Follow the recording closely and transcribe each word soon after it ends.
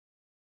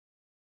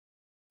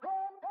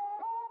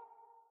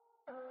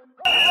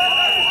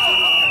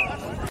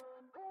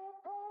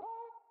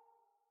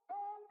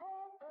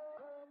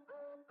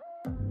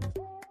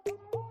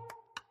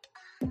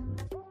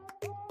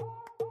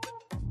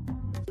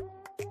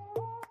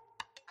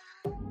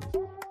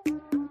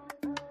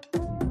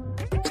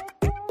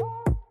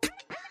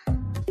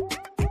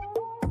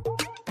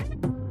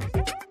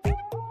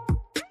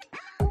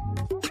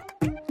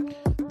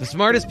The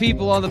smartest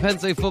people on the Penn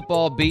State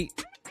football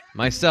beat,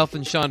 myself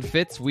and Sean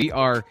Fitz, we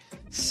are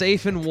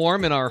safe and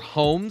warm in our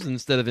homes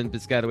instead of in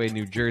Piscataway,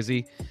 New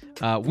Jersey.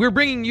 We're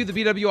bringing you the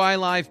BWI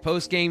Live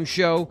post-game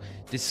show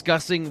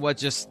discussing what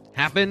just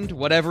happened,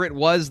 whatever it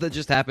was that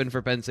just happened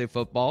for Penn State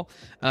football.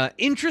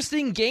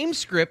 Interesting game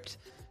script,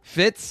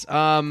 Fitz.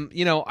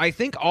 I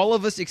think all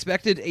of us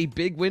expected a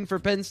big win for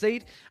Penn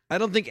State. I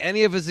don't think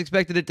any of us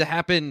expected it to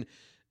happen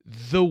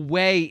the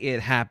way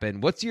it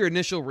happened. What's your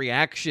initial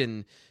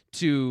reaction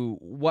to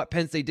what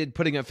Penn State did,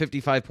 putting up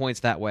 55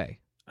 points that way?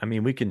 I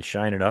mean, we can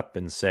shine it up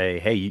and say,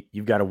 hey,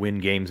 you've got to win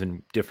games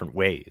in different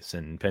ways.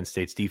 And Penn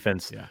State's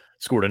defense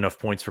scored enough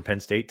points for Penn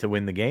State to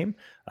win the game.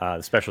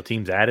 The special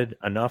teams added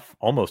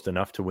almost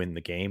enough to win the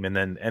game. And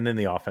then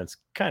the offense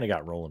kind of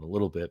got rolling a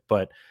little bit.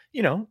 But,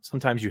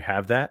 sometimes you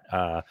have that.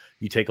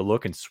 You take a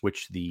look and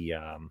switch the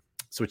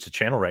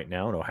channel right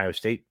now. And Ohio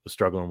State was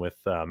struggling with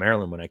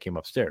Maryland when I came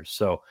upstairs.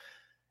 So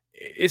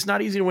it's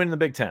not easy to win in the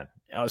Big Ten,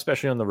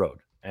 especially on the road.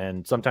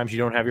 And sometimes you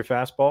don't have your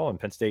fastball, and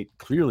Penn State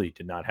clearly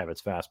did not have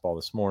its fastball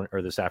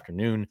this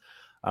afternoon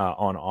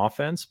on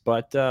offense,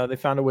 but they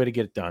found a way to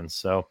get it done.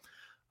 So,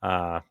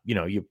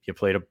 you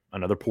played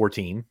another poor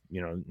team,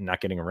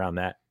 not getting around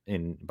that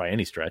by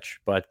any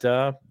stretch, but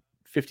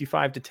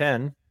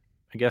 55-10,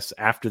 I guess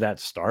after that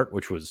start,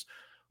 which was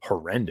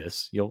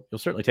horrendous, you'll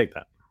certainly take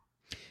that.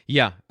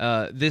 Yeah,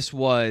 this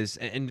was,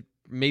 and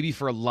maybe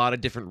for a lot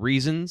of different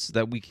reasons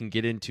that we can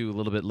get into a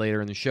little bit later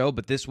in the show,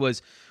 but this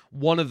was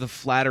one of the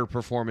flatter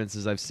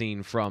performances I've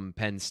seen from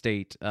Penn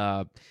State.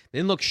 They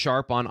didn't look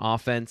sharp on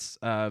offense.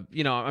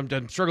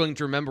 I'm struggling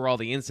to remember all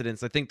the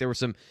incidents. I think there were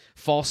some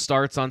false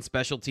starts on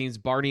special teams.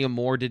 Barney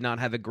Moore did not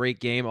have a great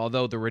game,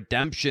 although the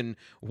redemption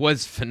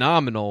was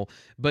phenomenal.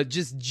 But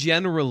just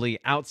generally,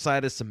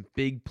 outside of some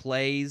big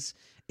plays,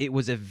 it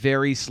was a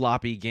very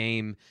sloppy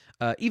game.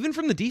 Even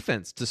from the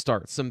defense to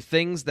start, some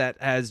things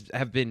that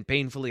have been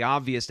painfully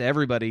obvious to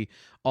everybody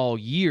all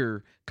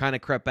year kind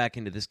of crept back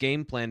into this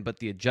game plan, but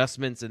the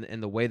adjustments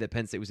and the way that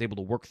Penn State was able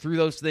to work through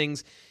those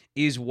things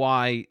is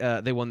why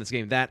they won this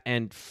game. That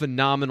and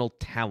phenomenal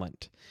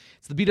talent.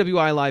 It's the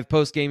BWI Live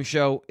post-game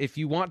show. If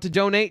you want to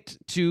donate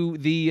to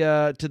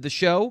the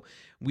show,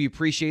 we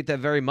appreciate that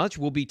very much.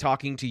 We'll be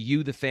talking to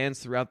you, the fans,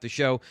 throughout the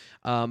show.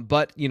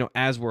 But,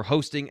 as we're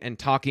hosting and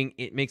talking,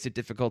 it makes it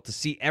difficult to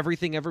see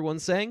everything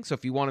everyone's saying. So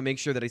if you want to make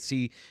sure that I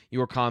see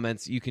your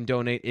comments, you can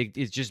donate.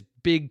 It's just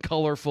big,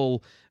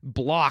 colorful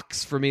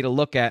blocks for me to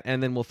look at,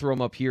 and then we'll throw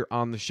them up here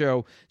on the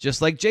show,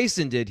 just like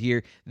Jason did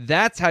here.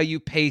 That's how you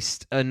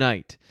paste a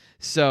night.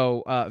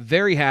 So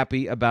very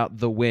happy about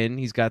the win.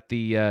 He's got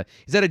the is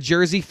that a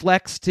Jersey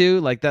flex too?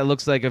 Like that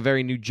looks like a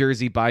very New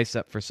Jersey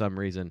bicep for some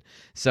reason.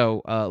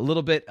 So a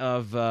little bit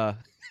of I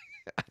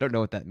don't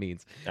know what that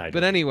means.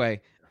 But anyway,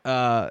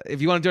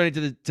 if you want to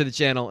donate to the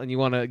channel and you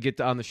want to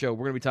get on the show,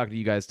 we're going to be talking to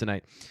you guys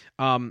tonight.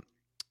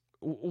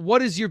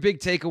 What is your big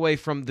takeaway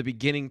from the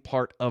beginning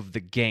part of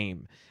the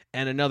game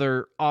and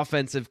another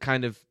offensive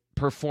kind of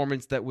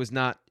performance that was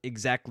not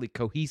exactly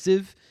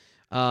cohesive?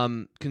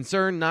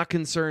 Concern, not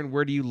concern,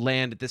 where do you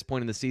land at this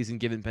point in the season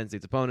given Penn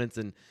State's opponents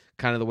and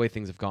kind of the way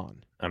things have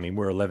gone? I mean,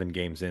 we're 11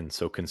 games in,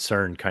 so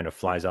concern kind of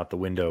flies out the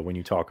window when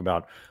you talk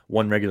about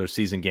one regular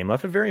season game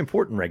left, a very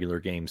important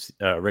regular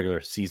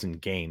season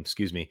game,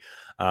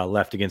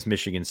 left against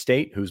Michigan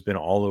State, who's been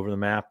all over the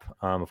map.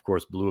 Of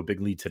course, blew a big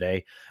lead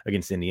today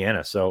against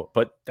Indiana.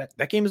 But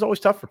that game is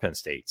always tough for Penn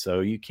State, so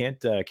you can't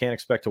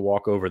expect to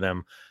walk over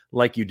them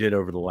like you did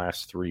over the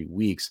last 3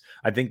 weeks.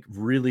 I think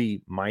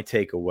really my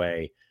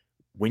takeaway,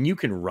 when you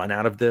can run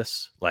out of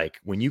this,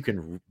 like when you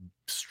can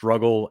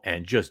struggle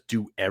and just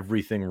do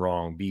everything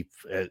wrong, be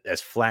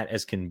as flat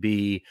as can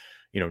be,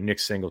 Nick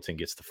Singleton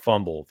gets the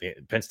fumble.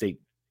 Penn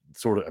State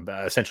sort of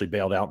essentially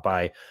bailed out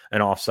by an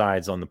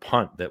offsides on the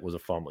punt that was a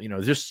fumble.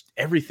 Just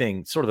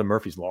everything, sort of the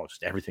Murphy's Law,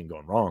 just everything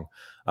going wrong.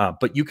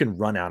 But you can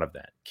run out of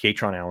that.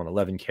 Kaytron Allen,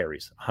 11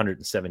 carries,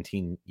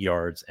 117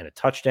 yards and a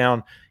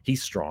touchdown.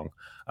 He's strong.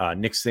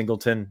 Nick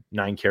Singleton,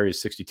 9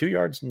 carries, 62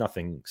 yards.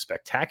 Nothing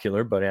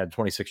spectacular, but had a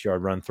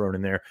 26-yard run thrown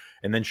in there.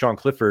 And then Sean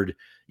Clifford,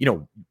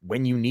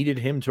 when you needed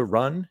him to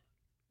run,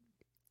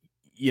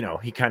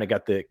 he kind of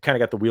got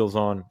the wheels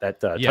on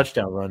that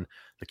touchdown run.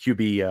 The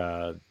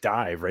QB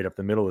dive right up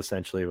the middle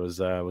essentially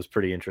was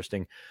pretty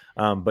interesting.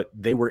 But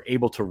they were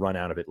able to run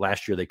out of it.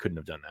 Last year they couldn't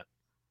have done that.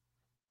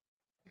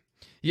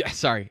 Yeah,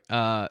 sorry.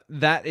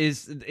 That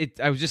is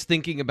it. I was just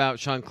thinking about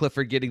Sean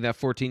Clifford getting that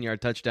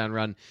 14-yard touchdown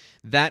run.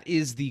 That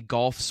is the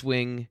golf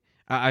swing.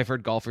 I've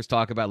heard golfers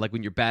talk about, like,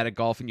 when you're bad at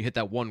golf and you hit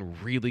that one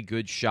really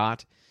good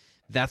shot.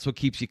 That's what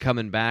keeps you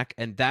coming back,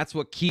 and that's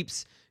what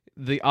keeps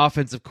the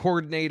offensive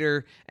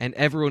coordinator and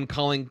everyone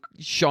calling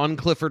Sean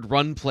Clifford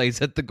run plays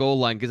at the goal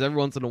line, because every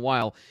once in a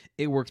while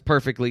it works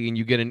perfectly and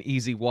you get an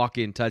easy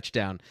walk-in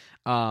touchdown.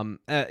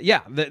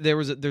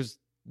 There's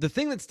the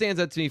thing that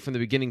stands out to me from the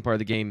beginning part of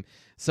the game,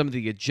 some of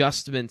the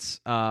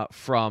adjustments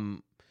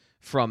from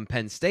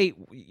Penn State.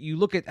 You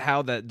look at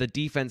how the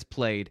defense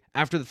played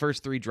after the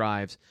first 3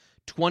 drives,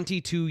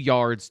 22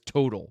 yards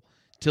total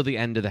till the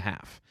end of the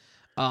half.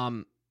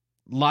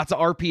 Lots of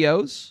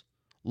RPOs,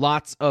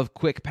 lots of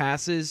quick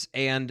passes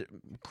and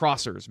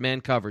crossers,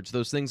 man coverage,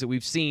 those things that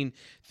we've seen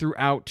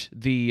throughout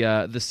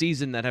the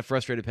season that have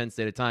frustrated Penn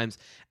State at times.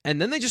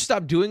 And then they just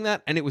stopped doing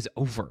that, and it was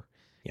over.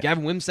 Yeah.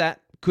 Gavin Wimsatt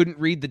couldn't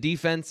read the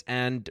defense,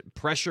 and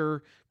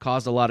pressure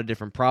caused a lot of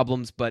different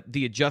problems. But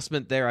the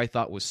adjustment there I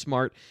thought was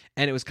smart,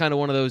 and it was kind of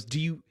one of those, do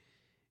you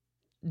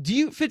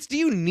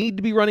need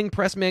to be running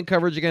press man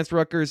coverage against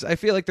Rutgers? I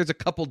feel like there's a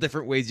couple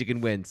different ways you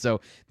can win. So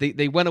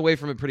they went away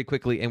from it pretty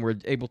quickly and were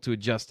able to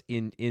adjust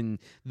in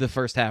the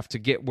first half to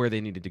get where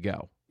they needed to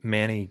go.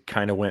 Manny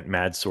kind of went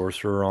mad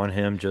sorcerer on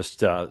him.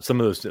 Just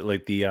some of those,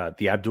 like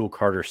the Abdul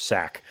Carter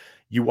sack.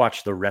 You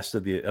watch the rest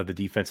of the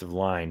defensive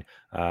line.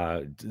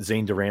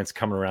 Zane Durant's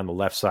coming around the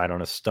left side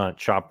on a stunt.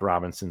 Chop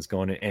Robinson's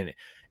going in, and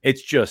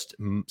it's just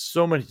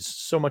so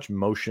much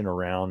motion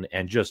around,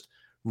 and just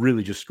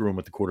really just screwing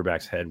with the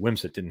quarterback's head.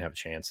 Wimsatt didn't have a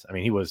chance. I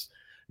mean, he was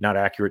not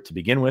accurate to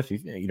begin with. He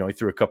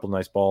threw a couple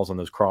nice balls on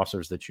those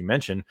crossers that you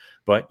mentioned,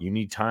 but you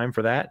need time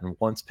for that. And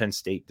once Penn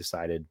State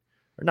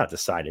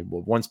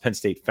once Penn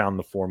State found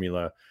the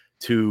formula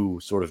to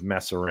sort of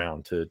mess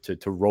around, to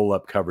roll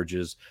up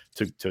coverages,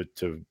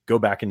 to go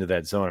back into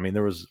that zone. I mean,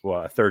 there was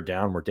a third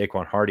down where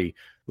Daquan Hardy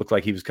looked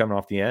like he was coming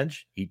off the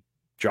edge. He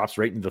drops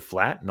right into the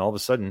flat, and all of a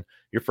sudden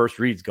your first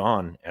read's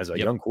gone. As a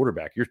young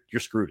quarterback, you're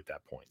screwed at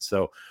that point.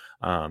 So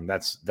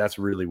that's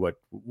really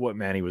what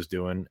Manny was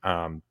doing.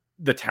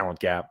 The talent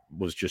gap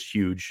was just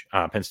huge.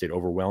 Penn State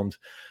overwhelmed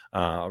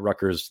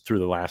Rutgers through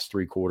the last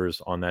three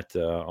quarters on that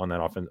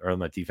offense, or on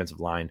that defensive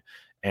line,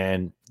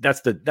 and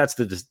that's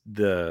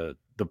the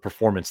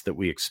performance that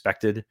we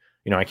expected.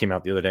 I came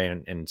out the other day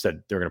and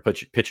said they're going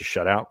to pitch a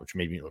shutout, which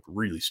made me look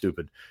really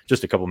stupid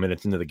just a couple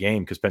minutes into the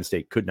game, because Penn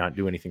State could not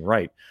do anything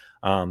right.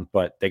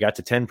 But they got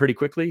to 10 pretty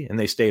quickly, and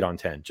they stayed on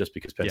 10 just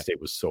because Penn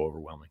State was so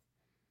overwhelming.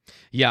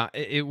 Yeah,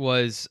 it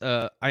was.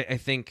 I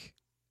think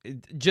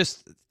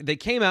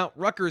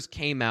Rutgers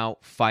came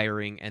out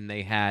firing, and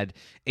they had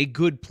a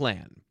good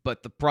plan.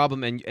 But the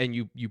problem, and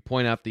you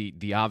point out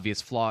the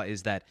obvious flaw,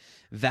 is that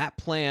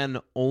plan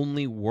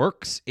only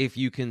works if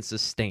you can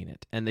sustain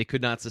it. And they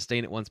could not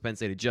sustain it once Penn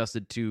State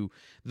adjusted to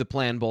the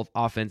plan, both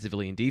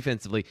offensively and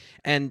defensively.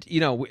 And,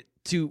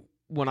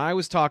 when I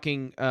was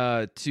talking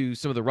to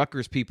some of the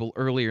Rutgers people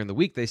earlier in the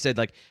week, they said,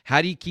 like,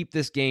 how do you keep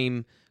this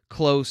game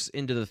close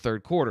into the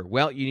third quarter?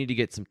 Well, you need to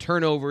get some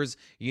turnovers.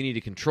 You need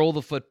to control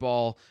the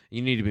football.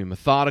 You need to be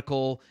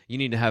methodical. You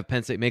need to have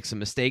Penn State make some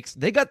mistakes.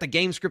 They got the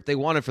game script they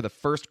wanted for the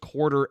first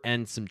quarter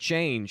and some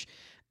change.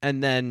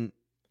 And then,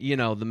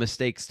 the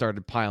mistakes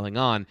started piling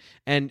on.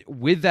 And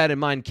with that in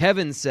mind,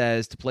 Kevin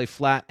says to play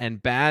flat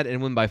and bad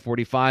and win by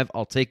 45.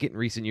 I'll take it. In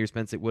recent years,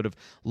 Penn State would have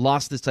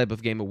lost this type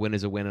of game. A win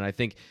is a win. And I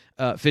think,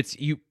 Fitz,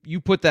 you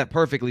put that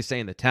perfectly,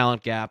 saying the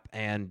talent gap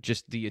and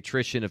just the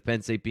attrition of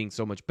Penn State being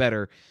so much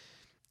better.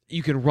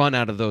 You can run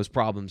out of those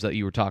problems that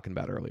you were talking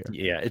about earlier.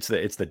 Yeah, it's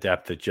the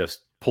depth that just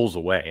pulls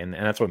away, and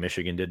that's what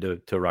Michigan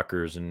did to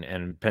Rutgers,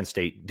 and Penn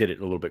State did it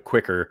a little bit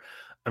quicker.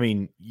 I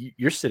mean,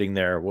 you're sitting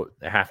there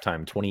at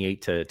halftime,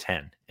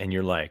 28-10, and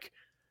you're like,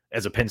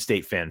 as a Penn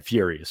State fan,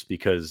 furious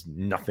because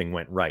nothing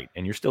went right,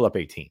 and you're still up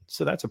 18.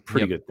 So that's a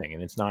pretty good thing,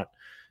 and it's not,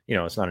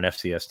 it's not an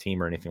FCS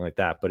team or anything like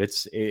that. But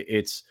it's.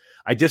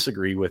 I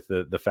disagree with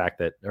the fact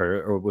that,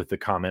 or with the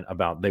comment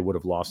about they would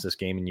have lost this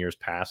game in years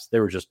past. They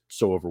were just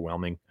so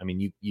overwhelming. I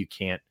mean, you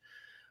can't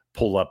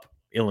pull up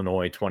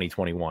Illinois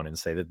 2021 and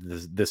say that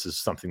this is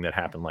something that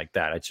happened like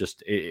that. It's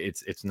just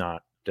it's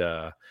not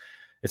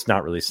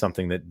really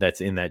something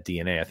that's in that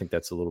DNA. I think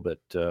that's a little bit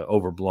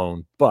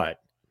overblown. But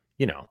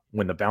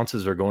when the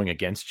bounces are going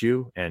against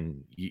you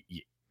and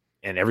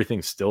and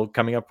everything's still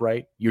coming up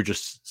right, you're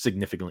just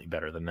significantly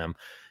better than them,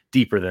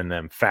 deeper than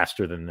them,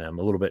 faster than them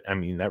a little bit. I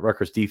mean, that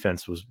Rutgers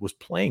defense was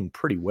playing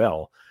pretty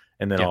well.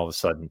 And then all of a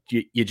sudden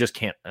you just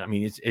can't. I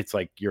mean, it's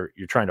like you're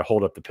trying to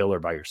hold up the pillar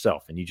by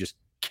yourself, and you just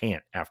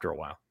can't after a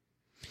while.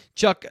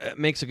 Chuck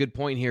makes a good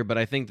point here, but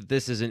I think that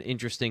this is an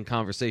interesting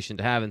conversation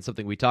to have, and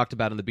something we talked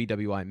about on the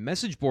BWI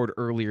message board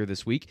earlier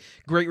this week.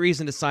 Great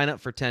reason to sign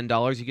up for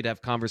 $10. You could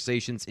have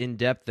conversations in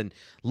depth and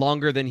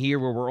longer than here,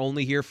 where we're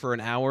only here for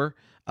an hour.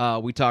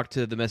 We talk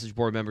to the message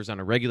board members on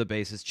a regular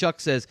basis.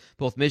 Chuck says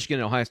both Michigan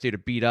and Ohio State are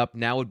beat up.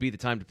 Now would be the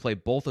time to play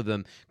both of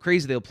them.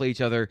 Crazy they'll play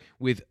each other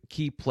with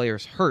key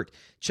players hurt.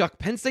 Chuck,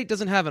 Penn State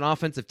doesn't have an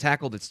offensive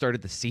tackle that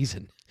started the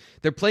season.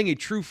 They're playing a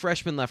true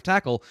freshman left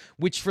tackle,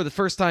 which for the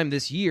first time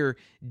this year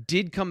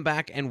did come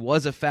back and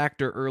was a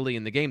factor early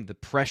in the game. The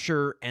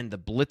pressure and the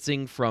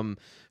blitzing from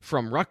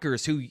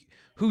Rutgers,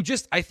 who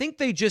just, I think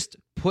they just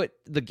put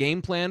the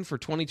game plan for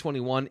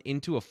 2021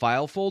 into a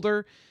file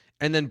folder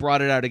and then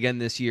brought it out again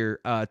this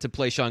year to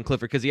play Sean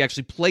Clifford, because he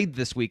actually played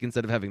this week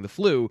instead of having the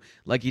flu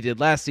like he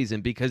did last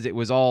season, because it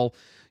was all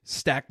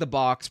stack the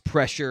box,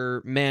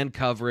 pressure, man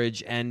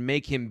coverage, and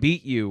make him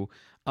beat you.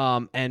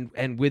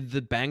 And with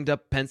the banged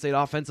up Penn State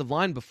offensive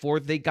line, before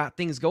they got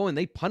things going,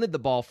 they punted the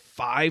ball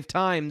 5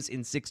 times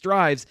in 6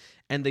 drives,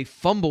 and they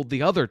fumbled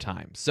the other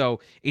time. So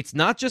it's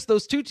not just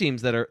those two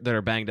teams that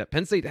are banged up.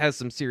 Penn State has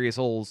some serious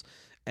holes,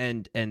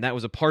 and that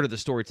was a part of the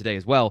story today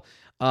as well.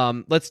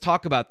 Let's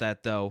talk about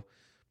that, though.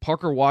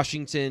 Parker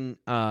Washington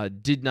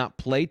did not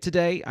play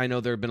today. I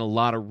know there have been a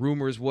lot of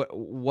rumors.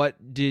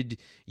 What did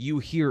you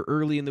hear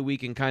early in the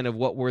week, and kind of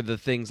what were the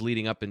things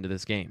leading up into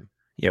this game?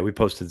 Yeah, we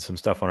posted some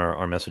stuff on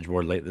our message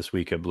board late this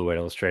week at Blue White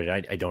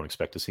Illustrated. I don't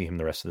expect to see him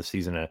the rest of the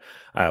season.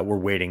 We're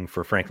waiting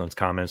for Franklin's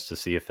comments to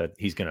see if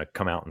he's going to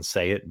come out and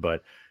say it,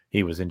 but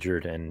he was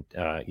injured and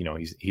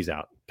he's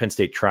out. Penn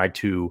State tried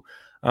to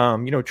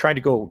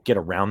go get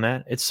around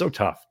that. It's so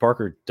tough.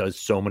 Parker does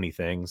so many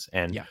things,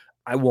 and Yeah.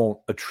 I won't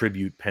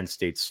attribute Penn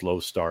State's slow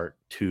start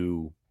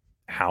to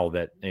how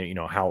to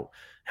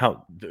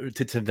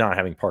not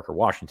having Parker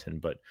Washington,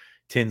 but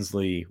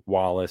Tinsley,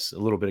 Wallace, a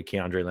little bit of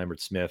Keandre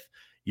Lambert-Smith.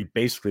 You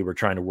basically were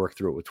trying to work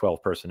through it with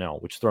 12 personnel,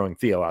 which throwing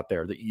Theo out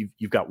there, that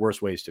you've got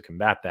worse ways to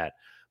combat that.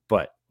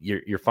 But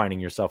you're finding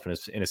yourself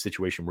in a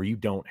situation where you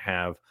don't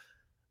have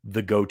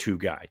the go-to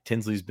guy.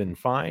 Tinsley's been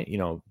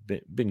fine,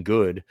 been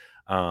good.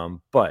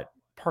 But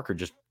Parker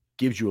just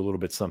gives you a little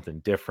bit something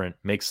different,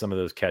 makes some of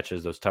those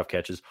catches, those tough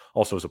catches.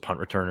 Also as a punt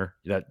returner,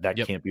 that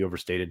Yep. can't be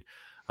overstated.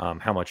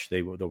 How much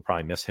they'll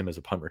probably miss him as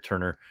a punt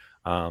returner.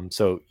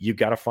 So you've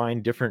got to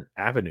find different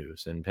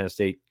avenues, and Penn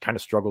State kind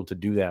of struggled to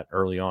do that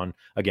early on.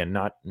 Again,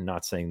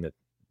 not saying that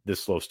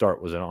this slow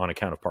start was on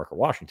account of Parker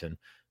Washington,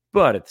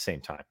 but at the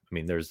same time, I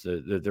mean, there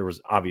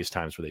was obvious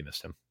times where they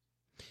missed him.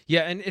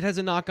 Yeah, and it has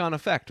a knock-on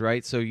effect,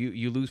 right? So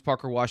you lose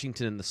Parker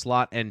Washington in the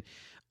slot, and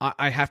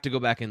I have to go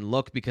back and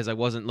look because I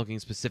wasn't looking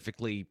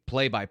specifically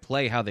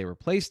play-by-play how they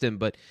replaced him,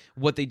 but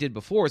what they did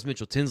before is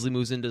Mitchell Tinsley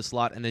moves into the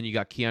slot, and then you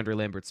got Keandre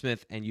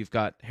Lambert-Smith, and you've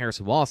got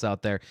Harrison Wallace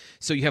out there,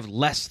 so you have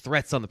less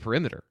threats on the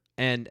perimeter.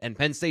 And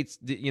Penn State's,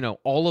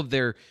 all of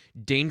their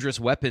dangerous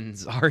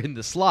weapons are in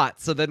the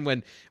slot. So then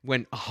when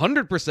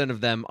 100%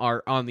 of them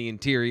are on the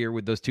interior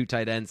with those two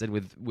tight ends and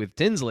with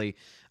Tinsley,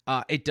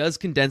 it does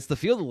condense the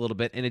field a little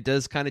bit, and it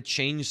does kind of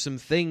change some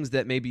things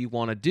that maybe you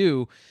want to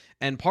do.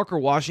 And Parker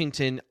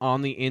Washington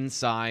on the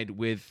inside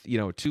with,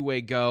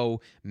 two-way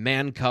go,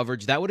 man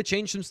coverage, that would have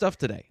changed some stuff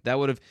today. That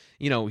would have,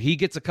 he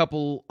gets a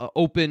couple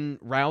open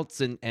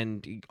routes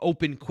and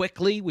open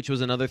quickly, which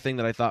was another thing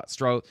that I thought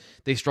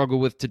they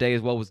struggled with today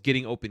as well, was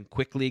getting open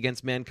quickly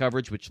against man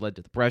coverage, which led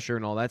to the pressure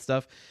and all that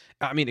stuff.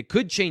 I mean, it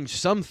could change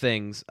some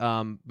things,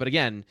 but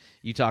again,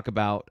 you talk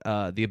about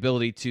the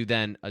ability to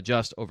then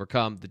adjust,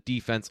 overcome, the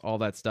defense, all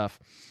that stuff.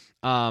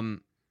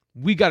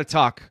 We got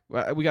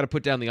to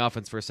put down the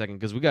offense for a second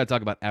because we got to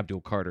talk about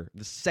Abdul Carter.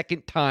 The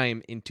second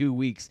time in 2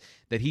 weeks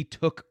that he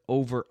took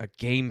over a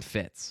game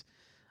Fitz.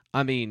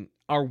 I mean,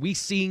 are we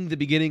seeing the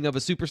beginning of a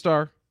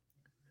superstar?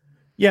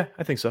 Yeah,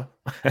 I think so.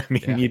 I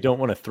mean, Yeah. You don't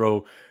want to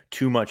throw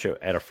too much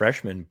at a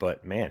freshman,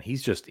 but man,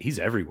 he's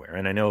everywhere.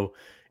 And I know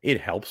it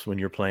helps when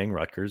you're playing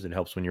Rutgers. It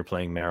helps when you're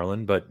playing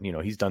Maryland, but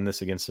he's done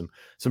this against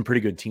some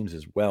pretty good teams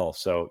as well.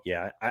 So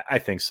yeah, I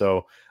think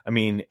so. I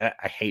mean,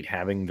 I hate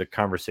having the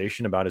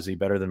conversation about is he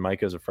better than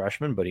Micah as a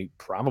freshman, but he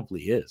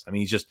probably is. I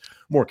mean, he's just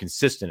more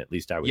consistent, at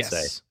least I would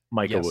say.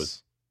 Micah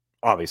was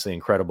obviously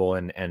incredible,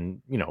 and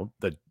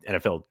the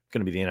NFL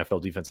going to be the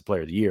NFL Defensive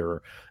Player of the Year,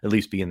 or at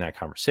least be in that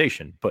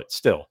conversation. But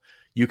still,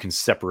 you can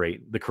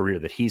separate the career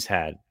that he's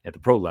had at the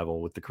pro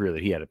level with the career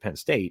that he had at Penn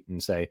State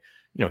and say,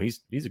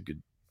 he's a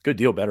good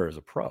deal better as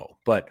a pro.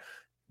 But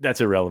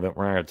that's irrelevant.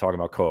 We're not going to talk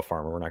about Koa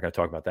Farmer. We're not going to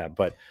talk about that.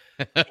 But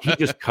he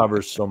just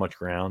covers so much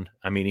ground.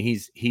 I mean,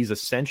 he's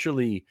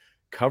essentially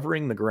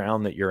covering the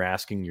ground that you're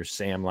asking your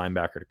Sam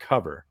linebacker to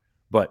cover,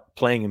 but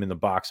playing him in the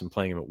box and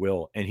playing him at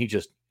will, and he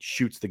just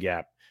shoots the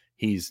gap.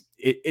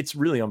 It's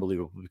really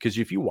unbelievable, because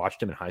if you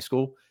watched him in high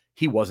school,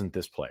 he wasn't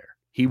this player.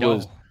 He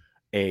was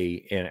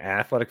an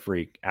athletic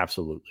freak,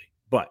 absolutely,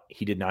 but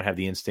he did not have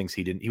the instincts.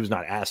 He was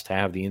not asked to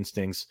have the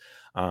instincts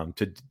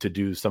to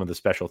do some of the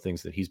special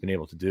things that he's been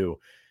able to do,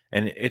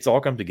 and it's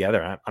all come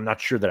together. I'm not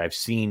sure that I've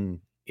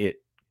seen it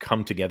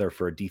come together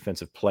for a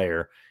defensive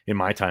player in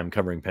my time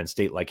covering Penn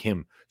State like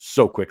him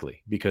so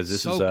quickly, because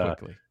this is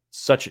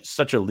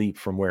such a leap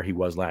from where he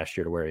was last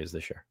year to where he is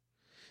this year.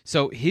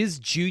 So his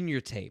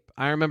junior tape,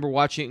 I remember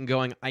watching it and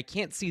going, I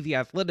can't see the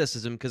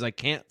athleticism because I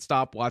can't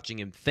stop watching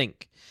him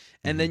think.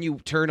 And then you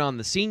turn on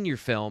the senior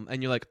film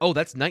and you're like, oh,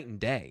 that's night and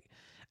day.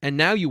 And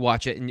now you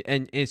watch it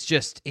and it's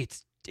just,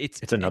 it's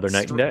another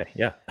night and day.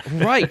 Yeah.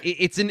 Right.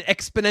 It's an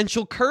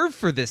exponential curve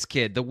for this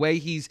kid, the way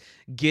he's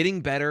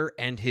getting better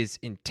and his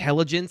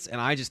intelligence.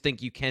 And I just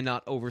think you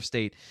cannot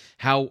overstate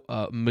how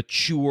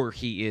mature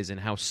he is and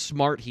how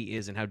smart he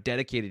is and how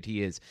dedicated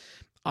he is.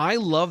 I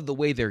love the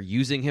way they're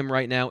using him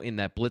right now in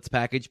that blitz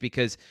package,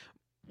 because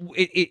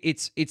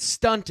it's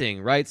stunting,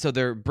 right? So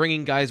they're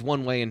bringing guys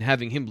one way and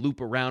having him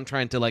loop around,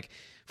 trying to like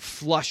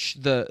flush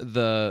the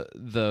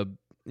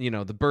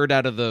bird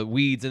out of the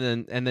weeds,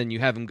 and then you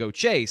have him go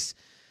chase.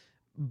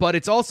 But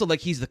it's also like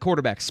he's the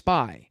quarterback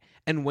spy,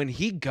 and when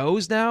he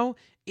goes now,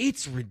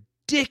 it's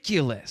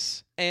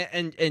ridiculous.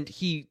 And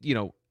he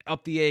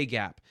up the A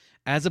gap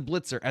as a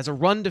blitzer, as a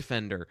run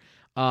defender.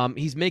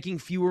 He's making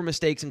fewer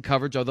mistakes in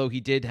coverage, although he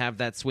did have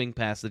that swing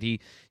pass that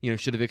he,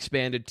 should have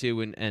expanded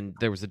to, and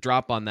there was a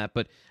drop on that.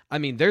 But I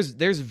mean, there's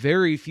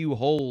very few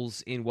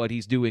holes in what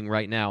he's doing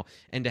right now,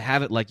 and to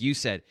have it, like you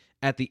said,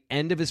 at the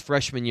end of his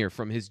freshman year,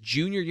 from his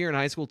junior year in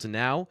high school to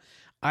now,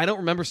 I don't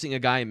remember seeing a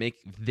guy make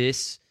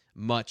this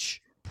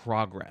much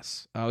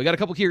progress. We got a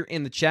couple here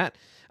in the chat.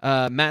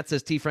 Matt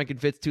says T.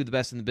 Frankenfitz, two of the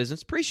best in the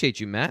business. Appreciate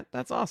you, Matt.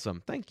 That's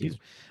awesome. Thank you. He's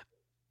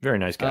very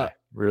nice guy.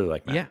 Really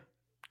like Matt.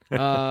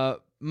 Yeah.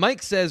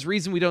 Mike says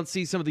reason we don't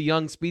see some of the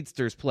young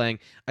speedsters playing.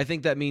 I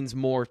think that means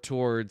more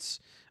towards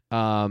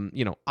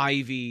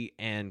Ivy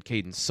and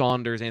Caden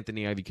Saunders,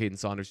 Anthony Ivy, Caden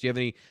Saunders. Do you have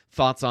any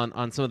thoughts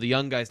on some of the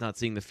young guys not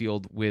seeing the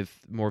field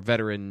with more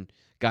veteran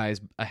guys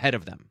ahead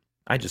of them?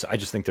 I just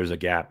think there's a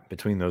gap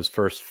between those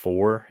first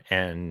four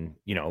and,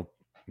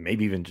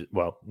 maybe even,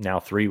 now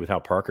three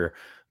without Parker,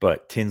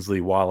 but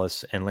Tinsley,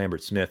 Wallace, and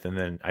Lambert Smith. And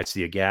then I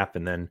see a gap.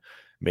 And then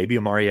maybe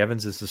Amari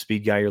Evans is the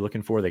speed guy you're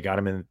looking for. They got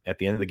him in at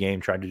the end of the game,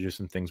 tried to do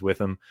some things with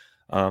him.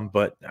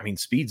 But I mean,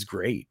 speed's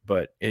great,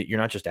 but you're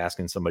not just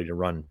asking somebody to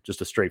run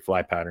just a straight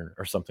fly pattern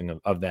or something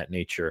of that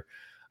nature.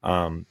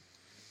 Liam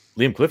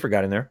Clifford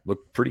got in there,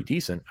 looked pretty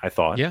decent, I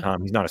thought. Yeah.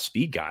 He's not a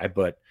speed guy,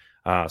 but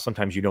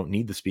sometimes you don't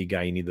need the speed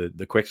guy. You need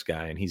the quicks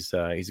guy. And he's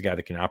a guy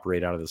that can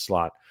operate out of the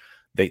slot.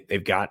 They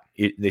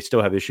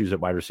still have issues at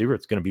wide receiver.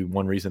 It's going to be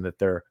one reason that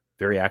they're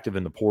very active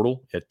in the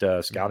portal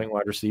at scouting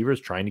wide receivers,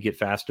 trying to get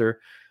faster.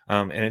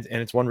 And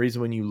it's one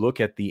reason when you look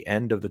at the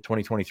end of the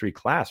 2023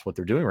 class, what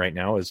they're doing right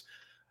now is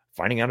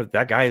finding out if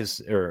that guy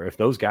is, or if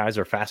those guys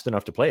are fast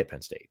enough to play at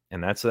Penn State.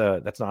 And that's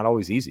not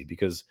always easy,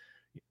 because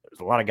there's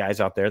a lot of guys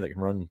out there that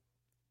can run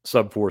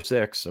sub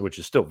 4.6, which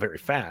is still very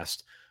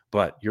fast,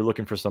 but you're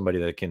looking for somebody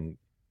that can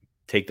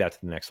take that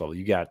to the next level.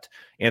 You got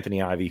Anthony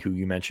Ivy, who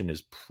you mentioned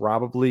is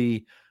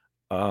probably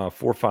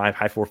 4.5,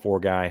 high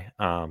 4.4 guy.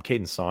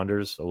 Caden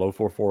Saunders, a low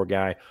 4.4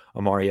 guy.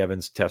 Amari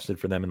Evans tested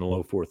for them in the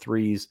low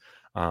 4.3s.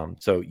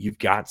 So you've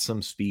got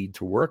some speed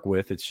to work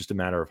with. It's just a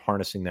matter of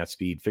harnessing that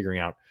speed, figuring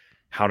out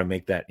how to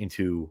make that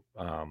into,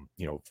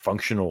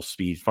 functional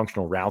speed,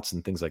 functional routes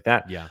and things like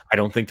that. Yeah. I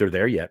don't think they're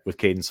there yet with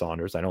Caden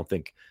Saunders. I don't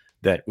think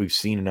that we've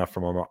seen enough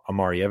from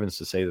Amari Evans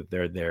to say that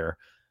they're there.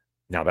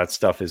 Now that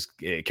stuff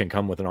it can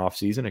come with an off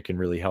season. It can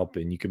really help,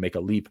 and you can make a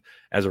leap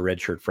as a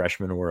redshirt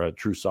freshman or a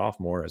true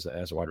sophomore as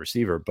a wide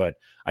receiver. But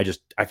I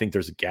think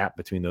there's a gap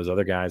between those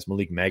other guys.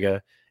 Malik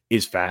Mega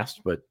is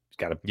fast, but he's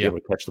got to be able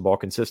to catch the ball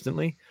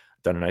consistently.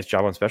 Done a nice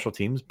job on special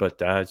teams, but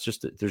there's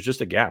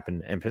just a gap.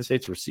 And Penn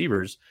State's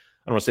receivers,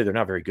 I don't want to say they're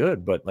not very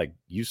good, but like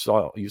you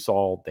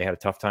saw they had a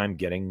tough time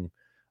getting,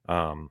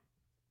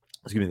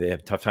 they had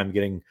a tough time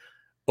getting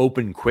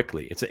open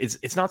quickly.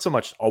 It's not so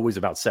much always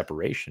about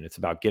separation. It's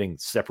about getting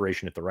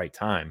separation at the right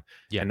time.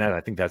 Yeah. And I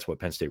think that's what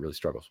Penn State really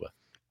struggles with.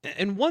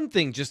 And one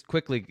thing, just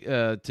quickly,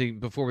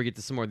 before we get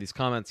to some more of these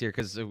comments here,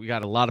 because we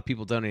got a lot of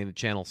people donating to the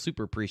channel.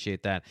 Super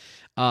appreciate that.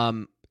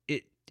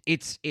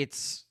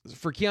 It's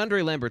for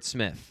Keandre Lambert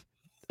Smith.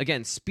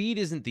 Again, speed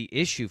isn't the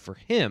issue for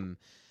him,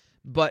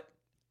 but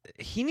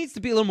he needs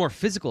to be a little more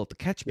physical at the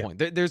catch point.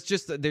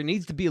 There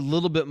needs to be a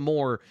little bit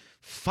more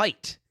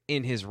fight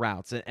in his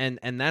routes,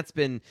 and that's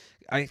been,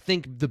 I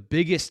think, the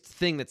biggest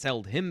thing that's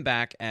held him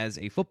back as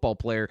a football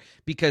player,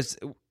 because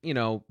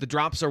the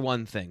drops are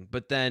one thing,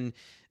 but then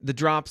the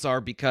drops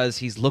are because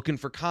he's looking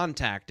for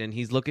contact, and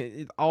he's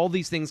looking, all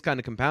these things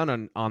kind of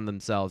compound on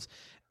themselves.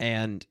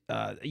 And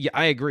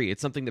I agree.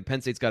 It's something that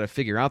Penn State's got to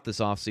figure out this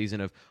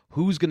offseason, of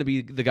who's going to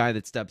be the guy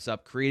that steps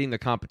up, creating the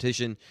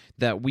competition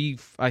that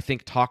we've, I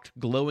think, talked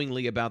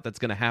glowingly about that's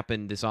going to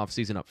happen this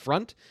offseason up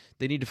front.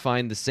 They need to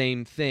find the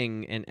same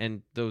thing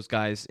and those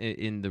guys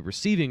in the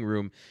receiving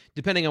room,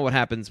 depending on what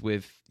happens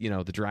with,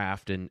 the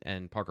draft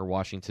and Parker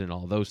Washington and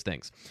all those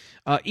things.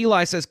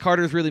 Eli says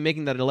Carter's really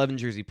making that 11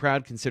 jersey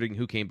proud, considering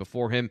who came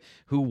before him,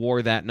 who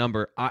wore that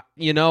number.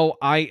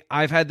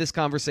 I've had this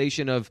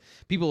conversation of,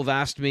 people have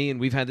asked me, and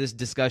we've had this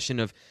discussion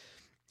of,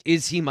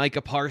 is he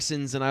Micah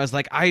Parsons? And I was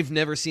like, I've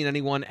never seen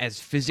anyone as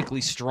physically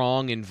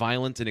strong and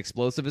violent and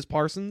explosive as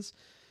Parsons.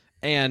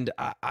 And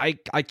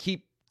I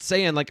keep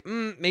saying, like,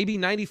 maybe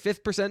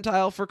 95th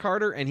percentile for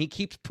Carter, and he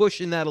keeps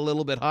pushing that a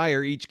little bit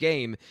higher each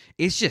game.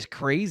 It's just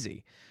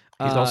crazy.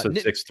 He's also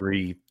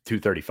 6'3",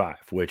 235,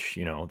 which,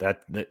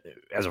 that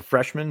as a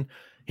freshman,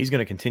 he's going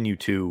to continue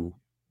to,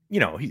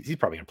 he's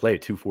probably going to play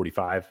at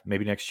 245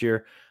 maybe next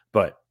year,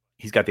 but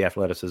he's got the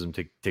athleticism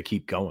to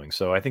keep going.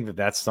 So I think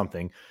that's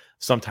something.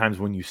 Sometimes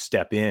when you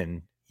step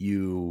in,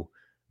 you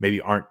maybe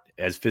aren't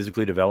as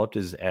physically developed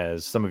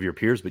as some of your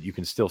peers, but you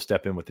can still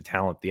step in with the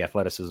talent, the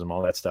athleticism,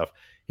 all that stuff.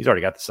 He's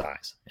already got the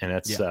size, and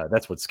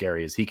that's what's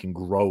scary, is he can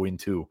grow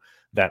into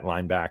that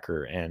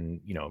linebacker.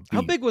 And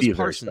how big was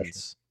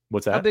Parsons?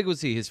 What's that? How big was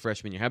he his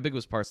freshman year? How big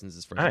was Parsons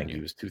his freshman year? I think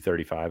he was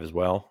 235 as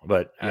well,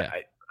 but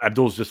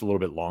Abdul's just a little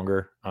bit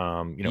longer,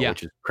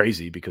 which is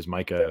crazy, because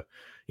Micah,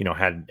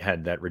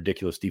 had that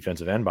ridiculous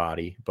defensive end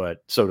body,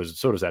 but so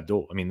does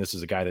Abdul. I mean, this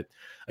is a guy that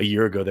a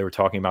year ago they were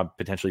talking about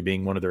potentially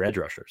being one of their edge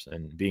rushers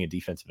and being a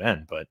defensive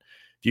end. But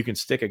if you can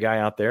stick a guy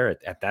out there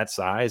at that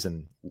size,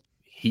 and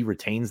he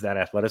retains that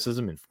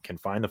athleticism and can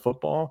find the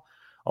football,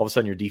 all of a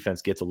sudden your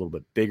defense gets a little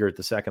bit bigger at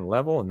the second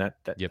level, and that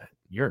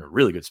you're in a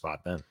really good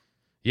spot then.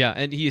 Yeah,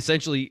 and he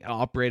essentially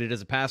operated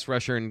as a pass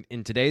rusher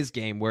in today's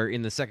game, where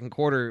in the second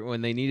quarter,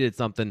 when they needed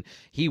something,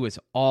 he was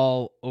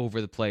all over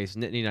the place.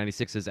 Nittany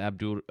 96 says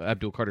Abdul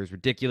Carter is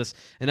ridiculous.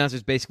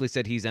 Announcers basically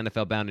said he's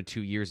NFL bound in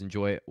 2 years.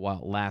 Enjoy it while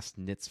it lasts,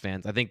 Nits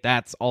fans. I think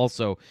that's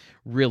also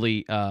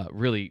really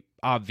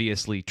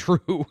obviously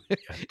true. Yeah,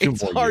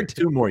 It's hard to...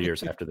 2 more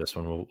years after this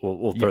one.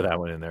 We'll throw that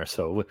one in there.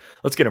 So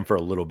let's get him for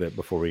a little bit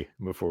before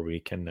we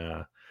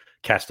can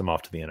cast him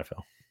off to the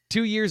NFL.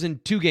 2 years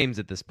and 2 games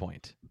at this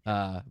point.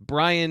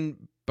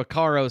 Brian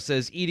Baccaro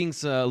says, eating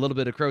a little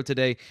bit of crow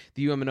today.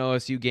 The UM and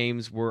OSU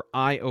games were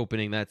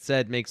eye-opening. That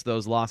said, makes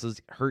those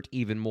losses hurt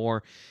even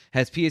more.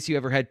 Has PSU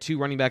ever had 2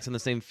 running backs on the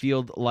same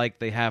field like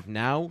they have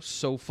now?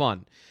 So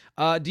fun.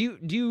 Do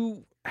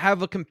you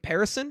have a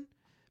comparison?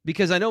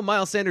 Because I know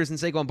Miles Sanders and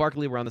Saquon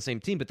Barkley were on the same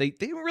team, but they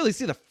didn't really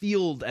see the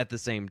field at the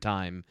same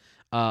time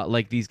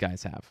like these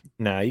guys have.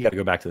 Nah, you got to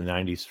go back to the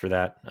 90s for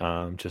that.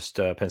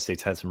 Penn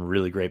State's had some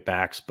really great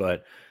backs,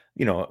 but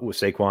with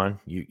Saquon,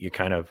 you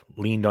kind of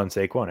leaned on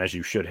Saquon, as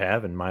you should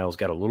have, and Miles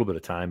got a little bit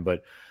of time,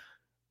 but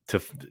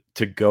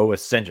to go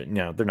essentially,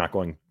 now they're not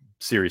going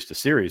series to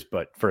series,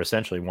 but for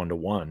essentially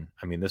 1-to-1,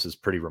 I mean, this is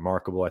pretty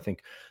remarkable. I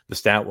think the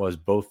stat was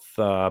both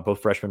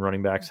freshman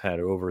running backs had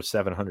over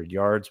 700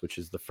 yards, which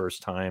is the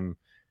first time,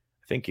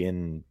 I think,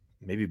 in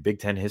maybe Big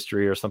Ten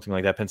history or something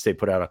like that. Penn State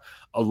put out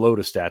a load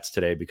of stats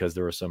today because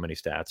there were so many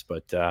stats,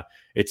 but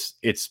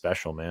it's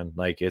special, man.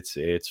 Like it's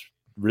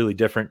really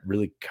different,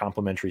 really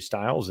complementary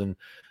styles. And,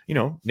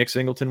 Nick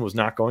Singleton was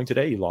not going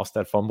today. He lost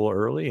that fumble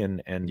early,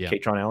 and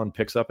Katron Allen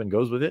picks up and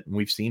goes with it. And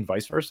we've seen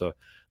vice versa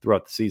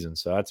throughout the season.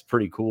 So that's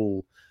pretty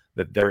cool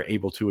that they're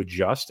able to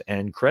adjust,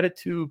 and credit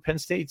to Penn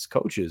State's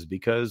coaches,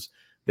 because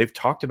they've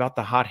talked about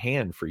the hot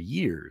hand for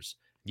years.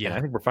 Yeah. And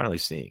I think we're finally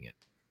seeing it.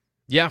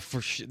 Yeah,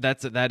 for sure.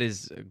 That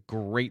is a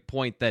great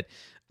point, that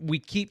we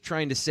keep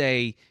trying to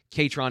say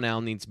Katron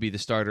Allen needs to be the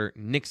starter,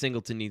 Nick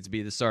Singleton needs to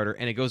be the starter,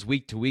 and it goes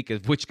week to week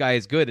of which guy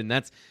is good, and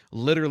that's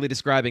literally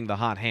describing the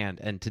hot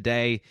hand. And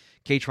today,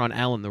 Katron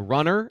Allen, the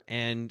runner,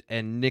 and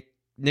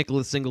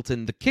Nicholas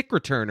Singleton, the kick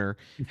returner,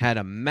 had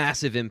a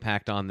massive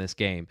impact on this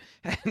game.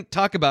 And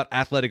talk about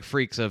athletic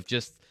freaks of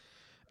just...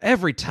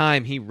 Every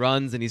time he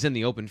runs and he's in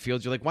the open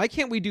field, you're like, why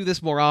can't we do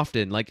this more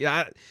often? Like,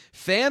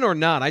 fan or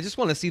not, I just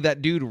want to see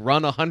that dude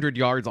run 100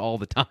 yards all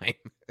the time.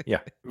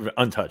 Yeah,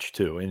 untouched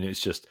too. And it's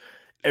just,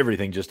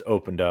 everything just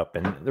opened up.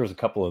 And there was a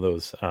couple of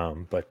those,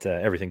 but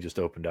everything just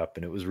opened up,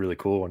 and it was really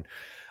cool.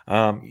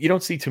 And you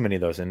don't see too many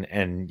of those.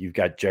 And you've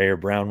got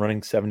Jair Brown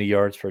running 70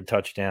 yards for a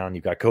touchdown.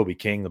 You've got Kobe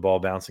King, the ball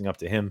bouncing up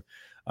to him,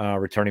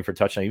 returning for a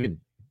touchdown. Even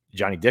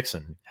Johnny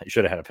Dixon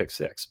should have had a pick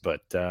 6,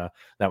 but that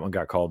one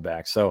got called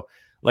back. So,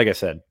 like I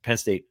said, Penn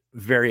State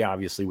very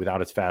obviously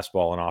without its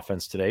fastball on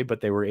offense today,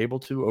 but they were able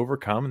to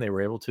overcome, and they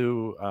were able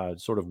to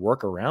sort of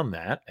work around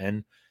that.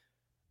 And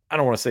I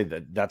don't want to say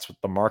that that's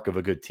the mark of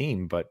a good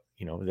team, but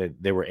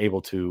they were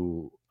able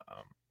to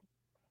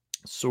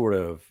sort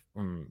of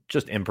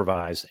just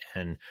improvise.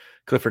 And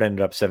Clifford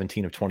ended up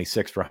 17 of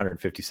 26 for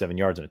 157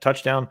 yards and a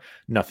touchdown.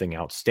 Nothing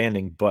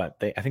outstanding, but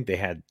I think they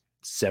had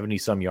 70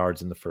 some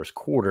yards in the first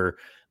quarter.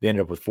 They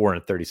ended up with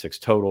 436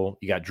 total.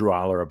 You got Drew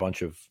Aller, a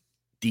bunch of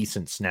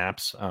decent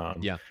snaps.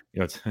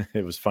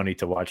 It was funny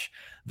to watch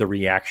the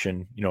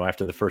reaction,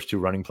 after the first 2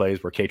 running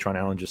plays, where Katron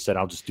Allen just said,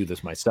 I'll just do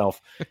this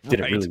myself.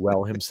 Did it really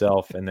well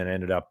himself, and then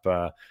ended up,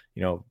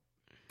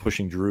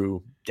 pushing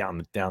Drew down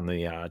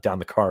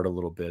the card a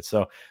little bit.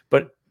 So,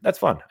 but that's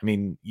fun. I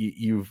mean,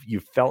 you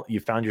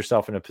found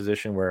yourself in a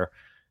position where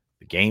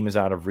the game is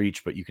out of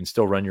reach, but you can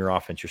still run your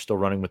offense. You're still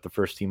running with the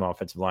first team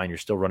offensive line. You're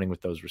still running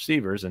with those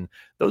receivers, and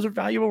those are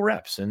valuable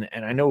reps. And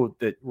I know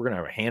that we're going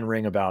to have a hand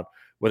wring about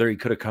whether he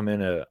could have come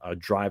in a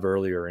drive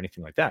earlier or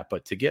anything like that,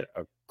 but to get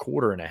a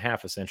quarter and a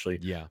half essentially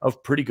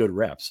of pretty good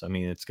reps, I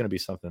mean, it's going to be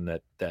something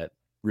that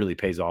really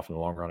pays off in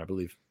the long run, I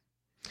believe.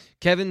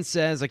 Kevin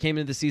says, I came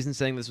into the season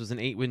saying this was an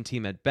 8-win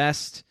team at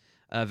best.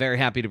 Very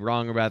happy to be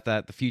wrong about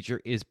that. The future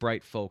is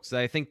bright, folks.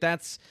 I think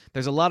there's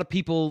a lot of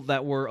people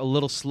that were a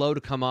little slow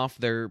to come off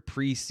their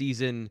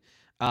preseason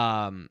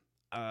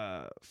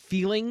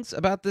feelings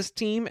about this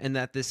team, and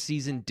that this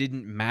season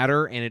didn't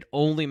matter, and it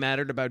only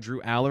mattered about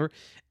Drew Aller.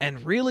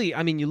 And really,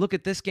 I mean, you look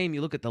at this game, you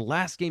look at the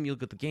last game, you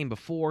look at the game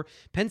before,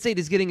 Penn State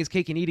is getting his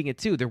cake and eating it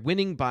too. They're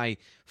winning by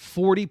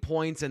 40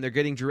 points, and they're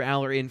getting Drew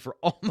Aller in for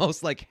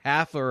almost like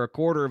half or a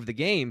quarter of the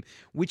game,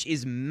 which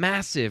is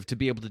massive to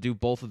be able to do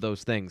both of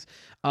those things.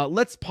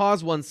 Let's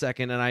pause 1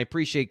 second, and I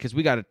appreciate, because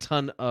we got a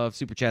ton of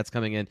super chats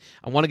coming in.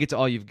 I want to get to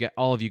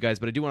all of you guys,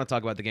 but I do want to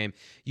talk about the game.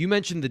 You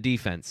mentioned the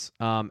defense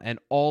and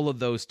all of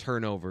those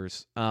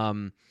turnovers.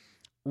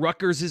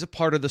 Rutgers is a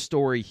part of the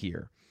story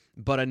here,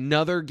 but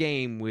another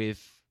game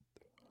with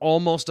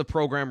almost a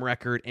program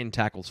record in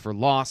tackles for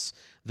loss.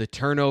 The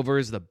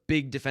turnovers, the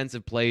big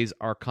defensive plays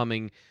are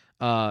coming,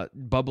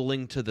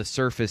 bubbling to the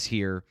surface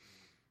here.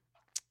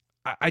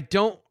 I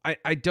don't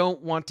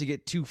want to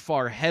get too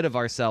far ahead of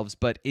ourselves,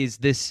 but is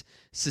this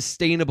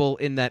sustainable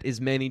in that is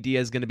Manny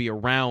Diaz going to be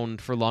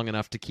around for long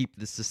enough to keep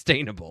this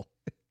sustainable?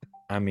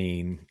 I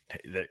mean,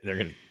 they're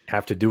going to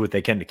have to do what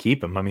they can to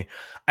keep him. I mean,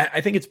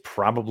 I think it's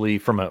probably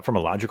from a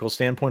logical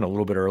standpoint a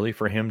little bit early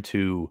for him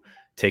to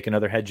take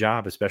another head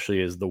job,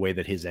 especially as the way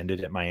that his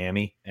ended at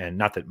Miami, and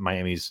not that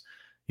Miami's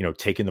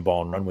taken the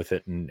ball and run with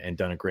it and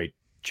done a great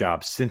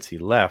job since he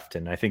left.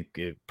 And I think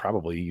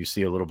probably you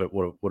see a little bit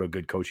what a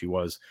good coach he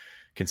was,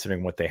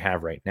 considering what they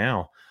have right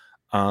now.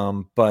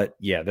 But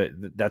yeah,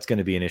 that's going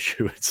to be an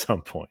issue at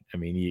some point. I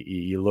mean,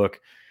 you look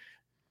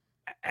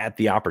at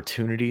the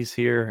opportunities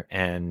here,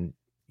 and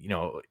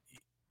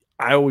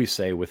I always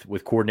say with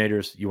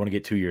coordinators, you want to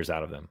get 2 years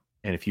out of them.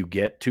 And if you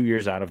get 2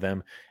 years out of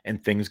them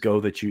and things go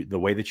the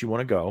way that you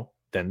want to go,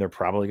 then they're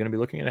probably going to be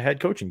looking at a head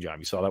coaching job.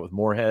 You saw that with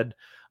Moorhead.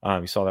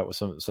 You saw that with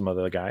some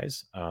other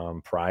guys.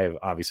 Pry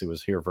obviously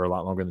was here for a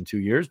lot longer than 2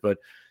 years, but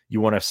you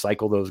want to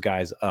cycle those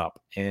guys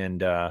up.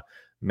 And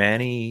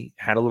Manny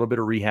had a little bit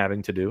of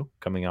rehabbing to do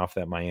coming off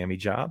that Miami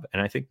job.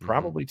 And I think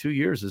probably 2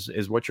 years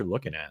is what you're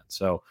looking at.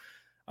 So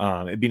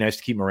it'd be nice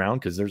to keep him around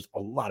because there's a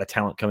lot of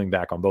talent coming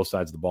back on both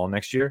sides of the ball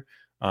next year.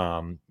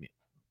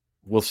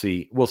 We'll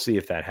see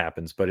if that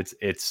happens, but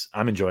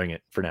I'm enjoying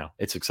it for now.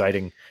 It's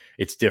exciting.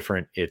 It's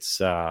different.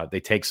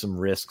 They take some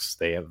risks.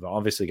 They have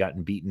obviously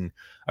gotten beaten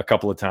a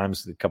couple of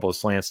times, a couple of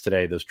slants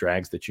today, those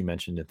drags that you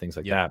mentioned and things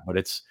like that. But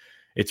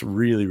it's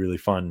really, really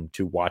fun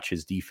to watch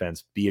his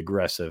defense be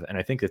aggressive. And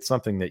I think it's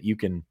something that you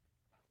can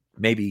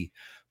maybe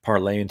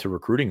parlay into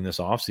recruiting this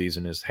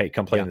offseason is, hey,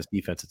 come play in this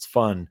defense. It's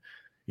fun.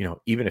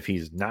 Even if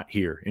he's not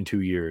here in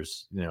 2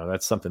 years,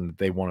 that's something that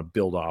they want to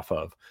build off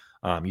of.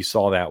 You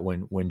saw that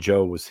when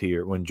Joe was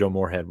here, when Joe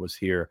Moorhead was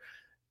here,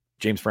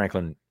 James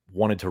Franklin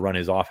wanted to run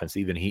his offense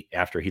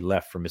after he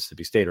left from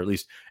Mississippi State, or at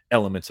least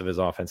elements of his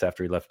offense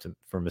after he left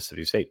from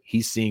Mississippi State.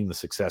 He's seeing the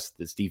success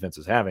this defense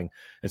is having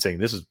and saying,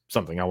 this is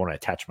something I want to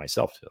attach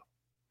myself to.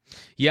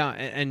 Yeah,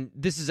 and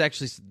this is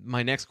actually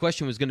my next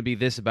question was going to be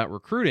this about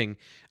recruiting,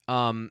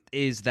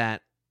 is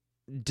that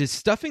does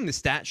stuffing the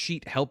stat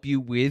sheet help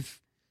you with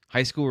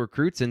high school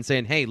recruits and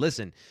saying, hey,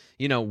 listen,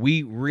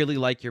 we really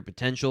like your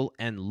potential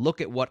and look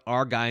at what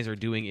our guys are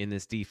doing in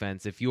this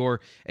defense. If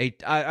you're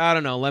I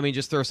don't know, let me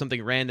just throw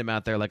something random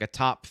out there, like a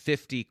top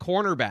 50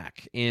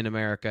 cornerback in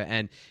America,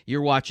 and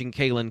you're watching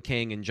Kalen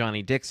King and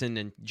Johnny Dixon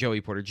and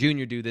Joey Porter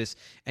Jr. do this,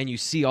 and you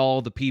see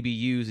all the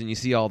PBUs and you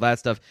see all that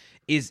stuff.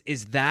 Is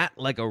that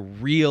like a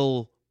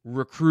real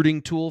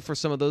recruiting tool for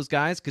some of those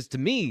guys? Because to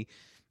me,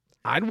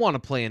 I'd want to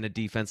play in a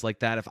defense like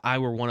that if I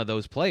were one of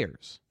those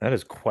players. That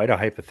is quite a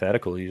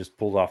hypothetical you just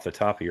pulled off the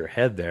top of your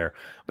head there.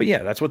 But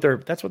yeah, that's what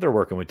they're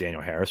working with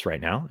Daniel Harris right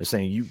now. They're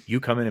saying you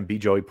come in and be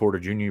Joey Porter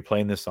Jr. You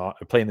play in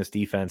this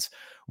defense.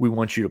 We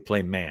want you to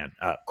play man.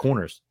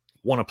 Corners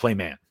want to play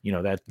man.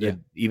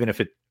 Even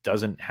if it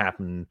doesn't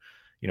happen,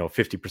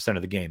 50%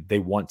 of the game, they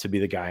want to be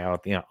the guy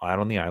out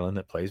on the island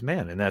that plays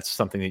man, and that's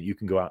something that you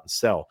can go out and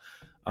sell.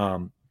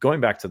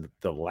 Going back to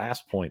the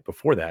last point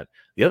before that,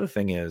 the other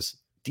thing is,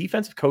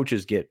 defensive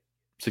coaches get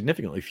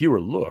significantly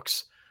fewer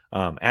looks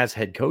as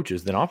head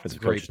coaches than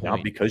offensive coaches now,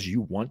 because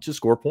you want to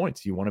score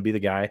points. You want to be the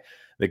guy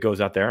that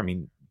goes out there. I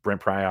mean, Brent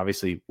Pry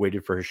obviously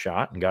waited for his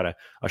shot and got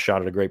a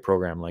shot at a great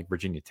program like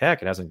Virginia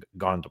Tech. It hasn't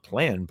gone to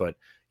plan, but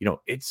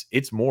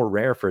it's more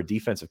rare for a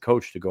defensive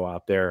coach to go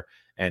out there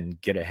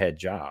and get a head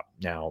job.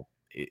 Now,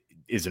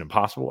 is it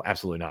impossible?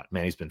 Absolutely not.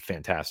 Manny's been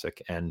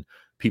fantastic, and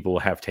people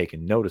have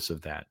taken notice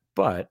of that.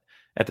 But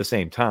at the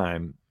same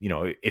time,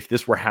 if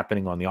this were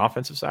happening on the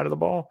offensive side of the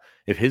ball,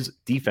 if his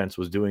defense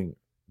was doing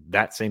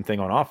that same thing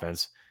on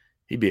offense,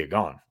 he'd be a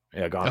gone.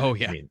 Oh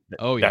yeah.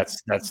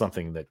 That's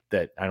something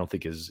that I don't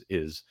think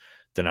is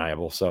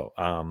deniable. So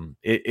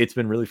it's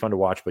been really fun to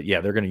watch. But yeah,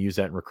 they're going to use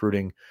that in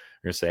recruiting.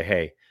 They're going to say,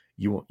 hey,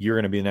 you're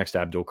going to be the next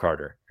Abdul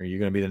Carter, or you're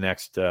going to be the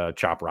next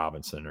Chop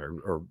Robinson,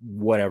 or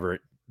whatever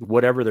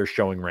they're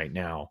showing right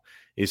now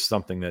is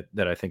something that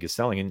I think is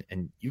selling.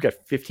 And you got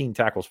 15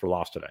 tackles for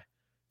loss today.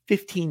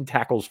 15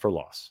 tackles for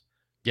loss.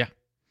 Yeah.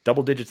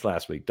 Double digits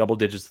last week, double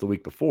digits the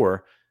week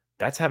before.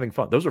 That's having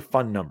fun. Those are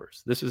fun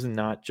numbers. This is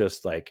not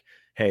just like,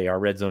 hey, our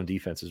red zone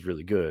defense is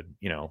really good.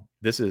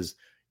 This is,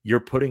 you're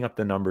putting up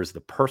the numbers,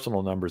 the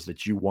personal numbers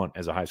that you want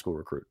as a high school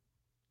recruit.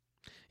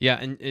 Yeah,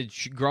 and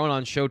it's growing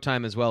on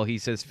Showtime as well. He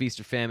says, feast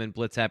or famine,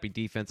 blitz happy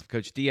defense of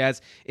Coach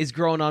Diaz is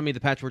growing on me. The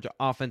patchwork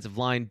offensive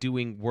line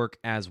doing work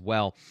as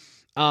well.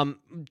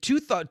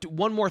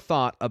 One more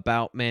thought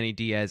about Manny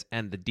Diaz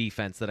and the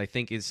defense that I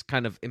think is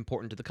kind of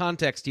important to the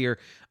context here.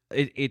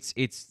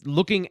 It's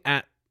looking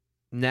at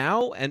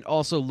now and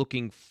also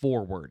looking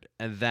forward,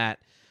 and that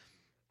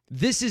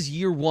this is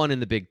year one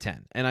in the Big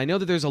Ten. And I know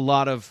that there's a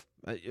lot of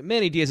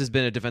Manny Diaz has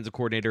been a defensive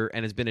coordinator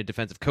and has been a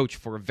defensive coach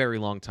for a very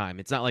long time.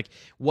 It's not like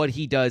what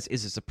he does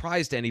is a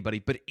surprise to anybody,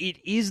 but it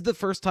is the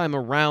first time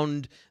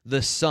around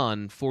the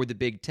sun for the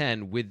Big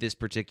Ten with this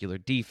particular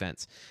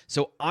defense.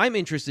 So I'm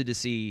interested to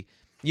see,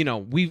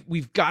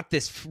 we've got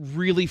this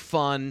really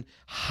fun,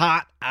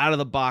 hot, out of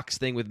the box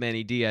thing with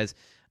Manny Diaz.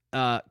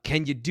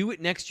 Can you do it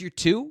next year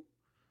too?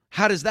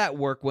 How does that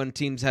work when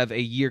teams have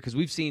a year? Because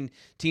we've seen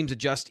teams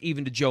adjust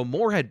even to Joe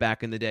Moorhead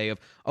back in the day of,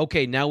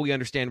 okay, now we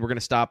understand we're going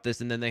to stop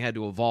this, and then they had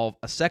to evolve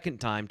a second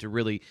time to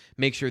really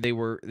make sure they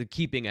were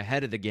keeping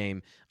ahead of the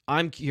game.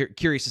 I'm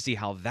curious to see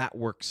how that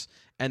works.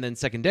 And then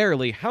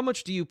secondarily, how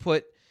much do you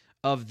put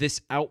of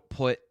this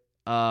output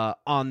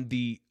on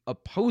the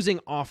opposing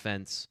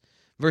offense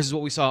versus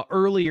what we saw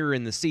earlier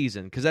in the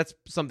season? Because that's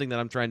something that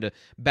I'm trying to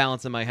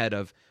balance in my head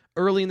of.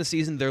 Early in the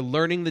season, they're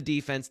learning the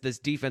defense. This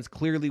defense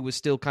clearly was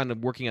still kind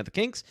of working at the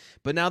kinks,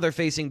 but now they're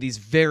facing these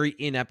very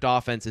inept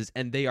offenses,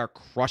 and they are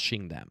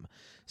crushing them.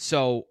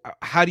 So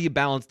how do you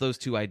balance those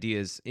two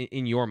ideas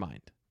in your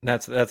mind?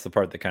 That's the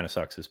part that kind of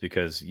sucks, is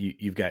because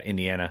you've got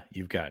Indiana,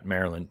 you've got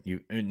Maryland.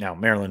 Now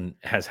Maryland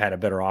has had a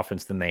better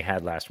offense than they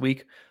had last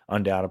week,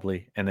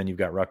 undoubtedly, and then you've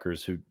got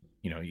Rutgers, who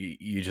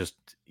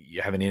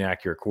you have an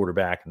inaccurate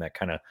quarterback, and that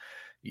kind of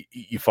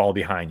you fall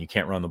behind. You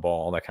can't run the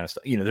ball, all that kind of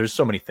stuff. There's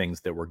so many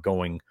things that were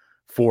going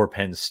for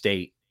Penn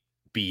State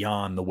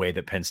beyond the way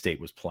that Penn State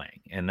was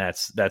playing, and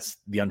that's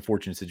the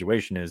unfortunate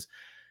situation is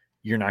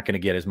you're not going to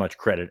get as much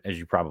credit as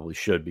you probably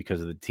should because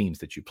of the teams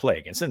that you play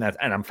against. And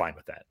I'm fine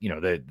with that.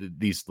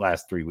 These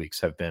last 3 weeks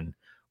have been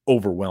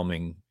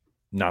overwhelming,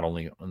 not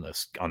only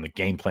on the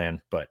game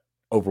plan, but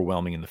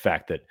overwhelming in the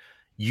fact that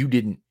you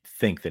didn't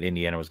think that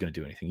Indiana was going to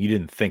do anything. You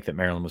didn't think that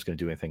Maryland was going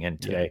to do anything. And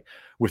today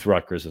with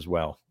Rutgers as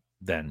well,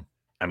 then,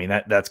 I mean,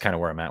 that's kind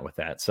of where I'm at with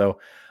that. So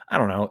I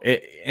don't know.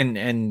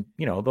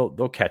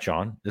 They'll catch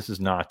on. This is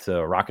not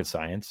rocket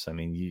science. I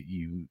mean,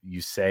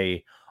 you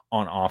say,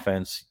 on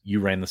offense,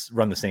 you run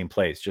the same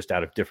plays, just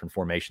out of different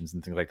formations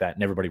and things like that,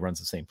 and everybody runs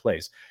the same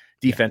plays.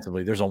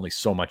 Defensively, there's only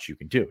so much you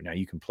can do. Now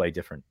you can play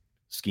different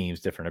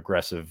schemes, different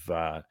aggressive,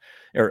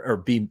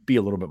 or be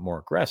a little bit more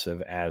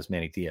aggressive, as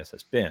Manny Diaz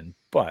has been.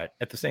 But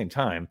at the same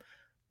time,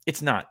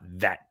 it's not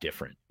that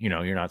different.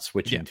 You're not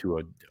switching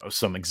to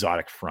some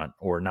exotic front,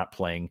 or not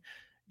playing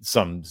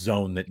some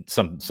zone that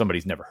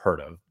somebody's never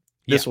heard of.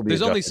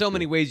 There's only so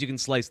many ways you can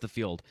slice the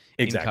field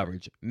in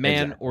coverage,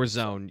 man or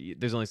zone.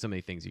 There's only so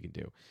many things you can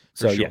do.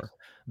 Yes,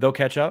 they'll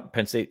catch up.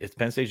 Penn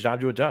State's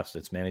job to adjust.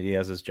 It's Manny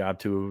Diaz's job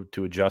to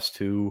adjust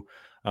to.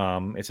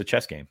 It's a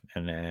chess game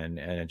and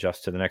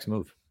adjust to the next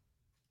move.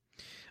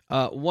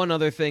 One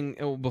other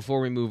thing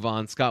before we move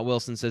on, Scott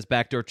Wilson says,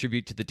 backdoor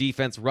tribute to the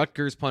defense.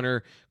 Rutgers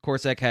punter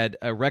Korsak had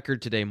a record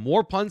today.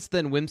 More punts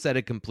than Wimsatt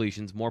had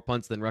completions. More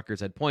punts than Rutgers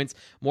had points.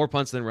 More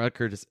punts than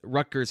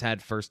Rutgers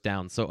had first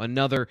down. So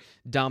another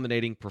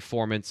dominating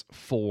performance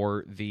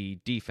for the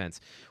defense.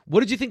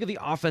 What did you think of the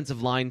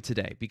offensive line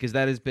today? Because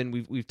that has been,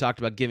 we've talked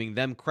about giving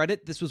them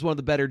credit. This was one of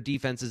the better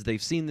defenses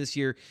they've seen this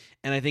year.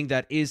 And I think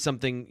that is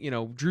something,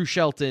 Drew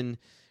Shelton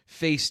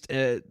faced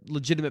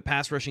legitimate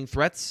pass rushing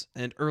threats,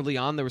 and early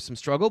on there was some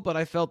struggle, but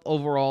I felt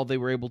overall they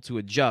were able to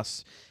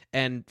adjust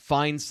and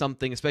find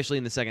something, especially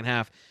in the second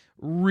half.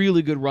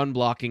 Really good run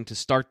blocking to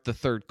start the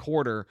third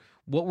quarter.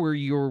 What were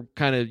your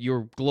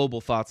global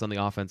thoughts on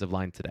the offensive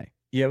line today?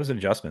 Yeah, it was an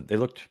adjustment. They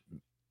looked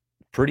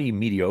pretty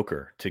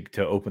mediocre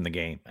to open the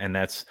game, and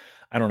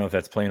I don't know if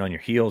that's playing on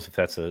your heels, if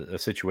that's a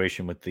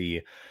situation with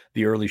the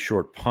early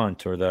short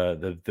punt or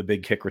the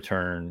big kick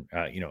return,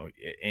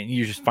 and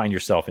you just find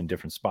yourself in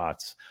different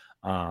spots.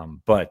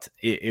 But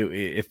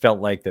it felt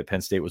like that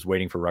Penn State was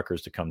waiting for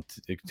Rutgers to come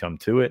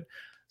to it.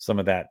 Some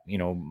of that,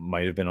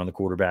 might have been on the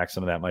quarterback.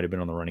 Some of that might have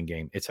been on the running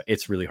game.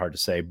 It's really hard to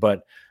say,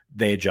 but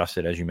they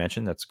adjusted, as you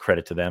mentioned. That's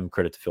credit to them,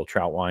 credit to Phil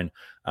Troutwine,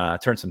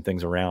 turned some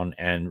things around,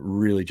 and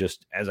really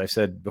just, as I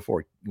said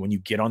before, when you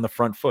get on the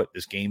front foot,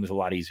 this game is a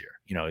lot easier.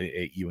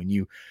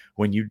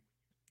 When you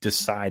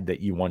decide that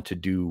you want to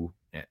do,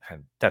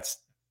 that's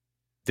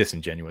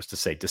disingenuous to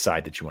say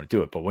decide that you want to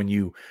do it, but when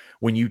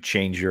you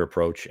change your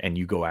approach and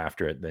you go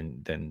after it,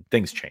 then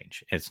things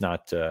change. It's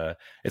not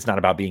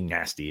about being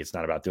nasty. It's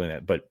not about doing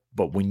that.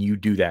 But when you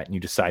do that and you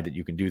decide that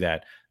you can do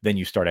that, then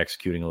you start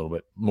executing a little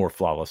bit more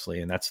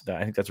flawlessly. And I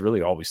think that's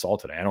really all we saw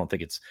today. I don't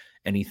think it's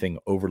anything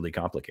overly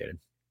complicated.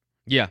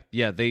 Yeah.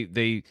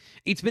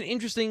 It's been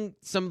interesting,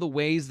 some of the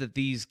ways that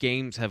these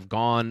games have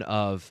gone.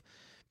 Of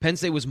Penn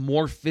State was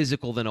more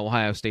physical than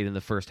Ohio State in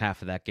the first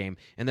half of that game,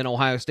 and then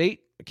Ohio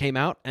State came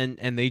out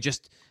and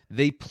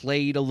they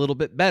played a little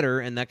bit better,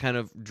 and that kind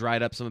of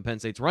dried up some of Penn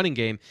State's running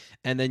game.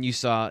 And then you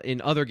saw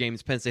in other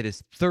games, Penn State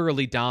has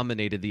thoroughly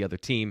dominated the other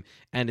team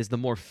and is the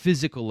more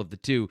physical of the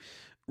two.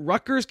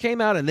 Rutgers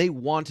came out and they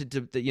wanted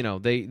to,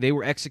 they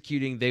were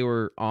executing. They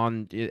were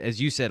on,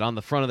 as you said, on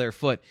the front of their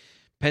foot.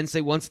 Penn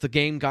State, once the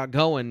game got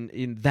going,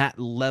 that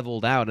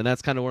leveled out. And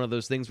that's kind of one of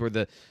those things where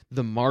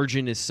the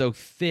margin is so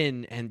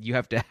thin and you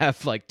have to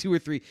have like two or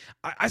three.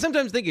 I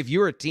sometimes think if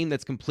you're a team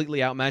that's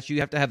completely outmatched, you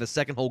have to have a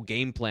second whole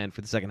game plan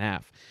for the second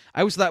half. I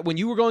always thought when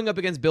you were going up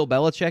against Bill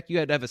Belichick, you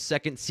had to have a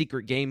second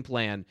secret game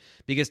plan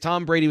because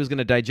Tom Brady was going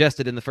to digest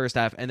it in the first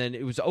half and then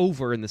it was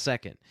over in the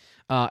second.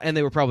 And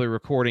they were probably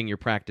recording your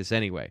practice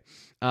anyway.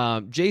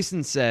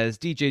 Jason says,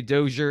 DJ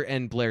Dozier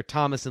and Blair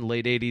Thomas in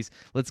late 80s.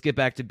 Let's get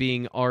back to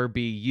being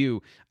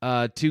RBU.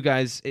 Two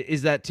guys.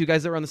 Is that two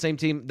guys that were on the same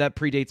team? That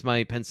predates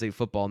my Penn State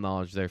football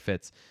knowledge there,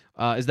 Fitz.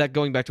 Is that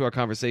going back to our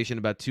conversation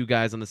about two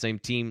guys on the same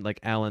team like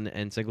Allen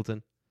and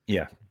Singleton?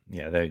 Yeah,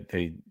 Yeah,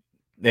 they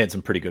had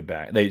some pretty good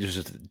back. They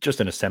just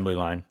an assembly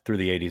line through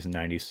the 80s and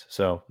 90s.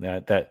 So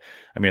I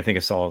mean, I think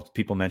I saw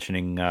people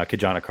mentioning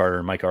Kajana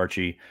Carter, Mike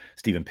Archie,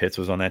 Stephen Pitts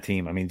was on that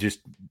team. I mean,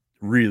 just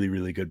really,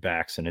 really good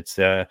backs. And it's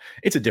a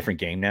different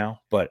game now.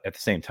 But at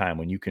the same time,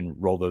 when you can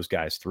roll those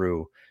guys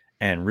through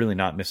and really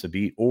not miss a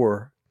beat,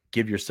 or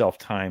give yourself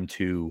time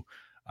to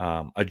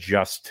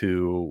adjust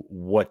to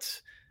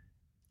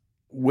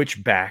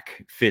which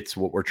back fits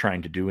what we're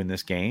trying to do in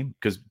this game,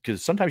 because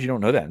sometimes you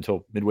don't know that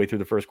until midway through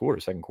the first quarter,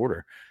 second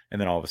quarter,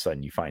 and then all of a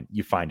sudden you find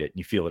it and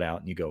you feel it out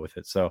and you go with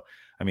it. So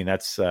I mean,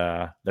 that's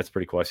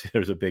pretty cool. I see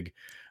there's a big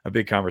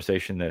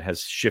conversation that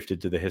has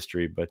shifted to the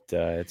history, but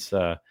it's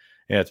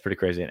pretty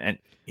crazy. And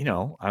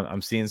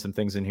I'm seeing some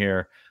things in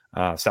here.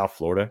 South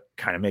Florida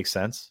kind of makes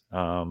sense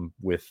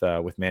with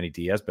Manny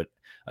Diaz, but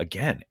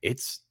again,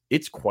 it's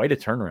quite a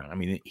turnaround. I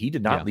mean, he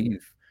did not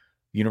leave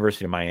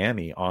University of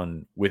Miami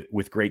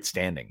with great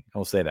standing.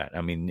 I'll say that.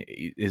 I mean,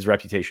 his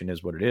reputation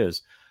is what it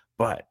is,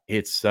 but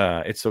it's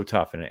so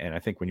tough. And I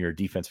think when you're a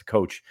defensive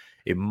coach,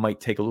 it might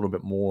take a little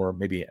bit more,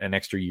 maybe an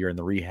extra year in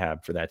the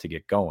rehab for that to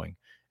get going.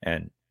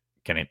 And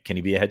can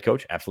he be a head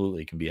coach?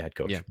 Absolutely, he can be a head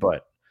coach. Yeah.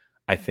 But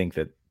I think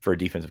that for a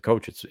defensive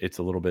coach, it's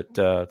a little bit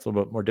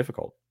more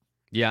difficult.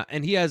 Yeah,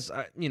 and he has,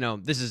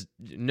 this is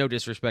no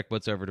disrespect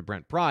whatsoever to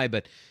Brent Pry,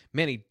 but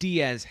Manny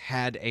Diaz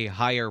had a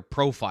higher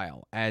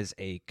profile as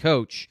a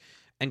coach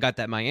and got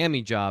that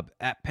Miami job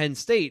at Penn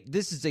State.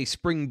 This is a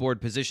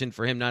springboard position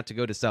for him, not to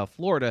go to South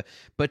Florida,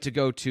 but to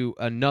go to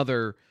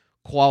another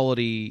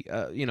quality,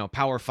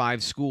 Power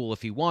 5 school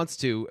if he wants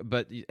to.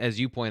 But as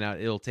you point out,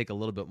 it'll take a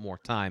little bit more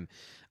time.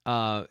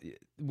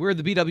 We're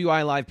the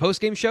BWI Live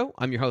postgame show.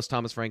 I'm your host,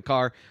 Thomas Frank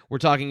Carr. We're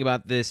talking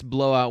about this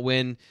blowout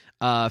win,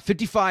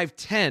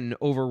 55-10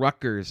 over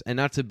Rutgers. And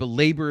not to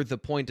belabor the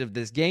point of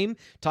this game,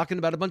 talking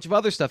about a bunch of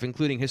other stuff,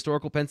 including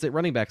historical Penn State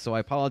running back. So I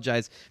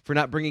apologize for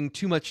not bringing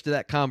too much to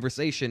that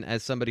conversation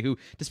as somebody who,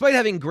 despite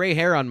having gray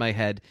hair on my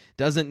head,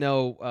 doesn't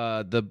know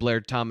the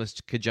Blair Thomas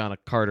Kajana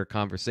Carter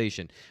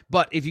conversation.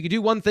 But if you could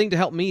do one thing to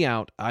help me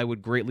out, I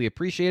would greatly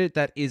appreciate it.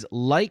 That is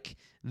like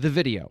the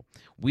video.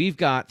 We've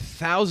got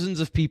thousands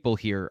of people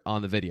here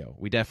on the video.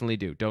 We definitely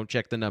do. Don't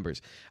check the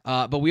numbers.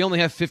 But we only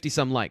have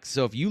 50-some likes.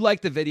 So if you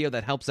like the video,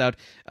 that helps out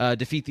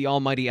defeat the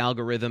almighty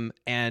algorithm,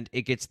 and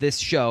it gets this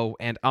show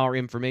and our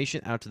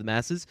information out to the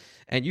masses.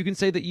 And you can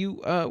say that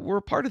you were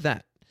a part of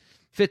that.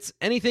 Fitz,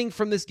 anything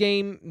from this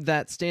game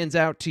that stands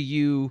out to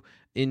you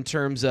in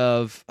terms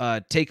of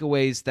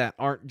takeaways that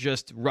aren't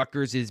just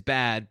Rutgers is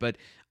bad, but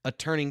a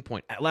turning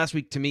point? Last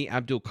week, to me,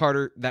 Abdul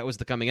Carter, that was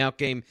the coming out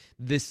game.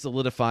 This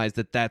solidifies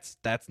that's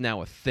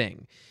now a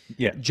thing.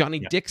 Yeah. Johnny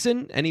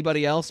Dixon,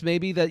 anybody else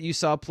maybe that you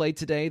saw play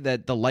today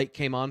that the light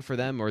came on for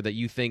them, or that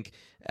you think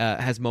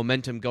has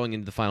momentum going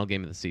into the final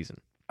game of the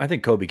season? I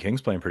think Kobe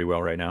King's playing pretty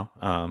well right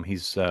now.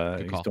 He's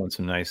doing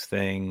some nice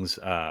things.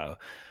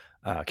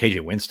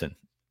 KJ Winston,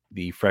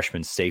 the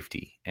freshman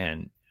safety,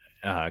 and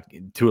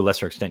to a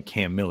lesser extent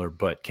Cam Miller,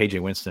 but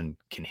KJ Winston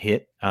can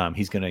hit.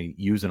 He's going to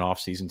use an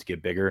offseason to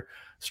get bigger,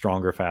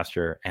 stronger,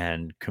 faster,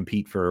 and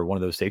compete for one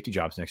of those safety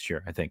jobs next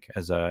year, I think,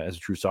 as a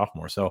true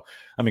sophomore. So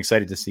I'm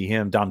excited to see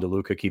him. Dom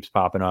DeLuca keeps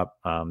popping up.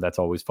 That's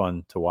always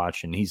fun to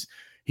watch. And he's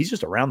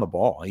just around the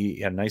ball.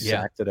 He had a nice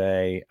sack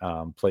today,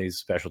 plays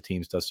special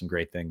teams, does some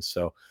great things.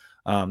 So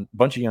a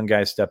bunch of young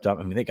guys stepped up.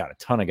 I mean, they got a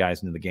ton of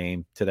guys into the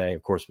game today.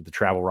 Of course, with the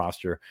travel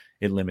roster,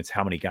 it limits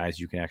how many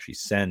guys you can actually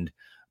send.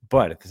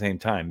 But at the same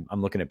time,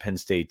 I'm looking at Penn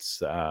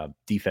State's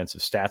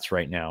defensive stats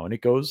right now, and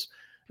it goes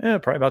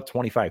probably about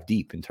 25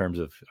 deep in terms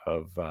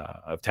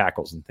of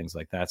tackles and things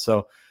like that.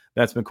 So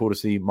that's been cool to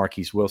see.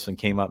 Marquise Wilson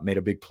came up, made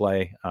a big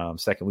play.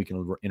 Second week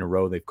in a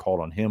row, they've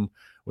called on him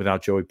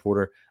without Joey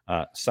Porter.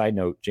 Side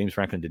note, James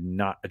Franklin did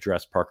not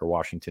address Parker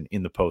Washington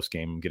in the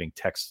postgame. I'm getting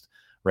texts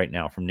right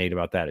now from Nate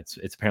about that. It's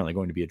apparently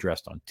going to be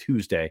addressed on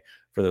Tuesday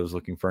for those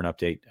looking for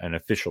an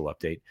official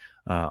update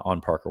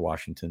on Parker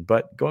Washington.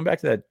 But going back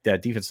to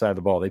that defense side of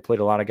the ball, they played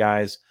a lot of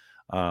guys.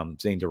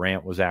 Zane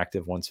Durant was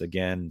active once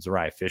again.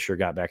 Zariah Fisher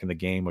got back in the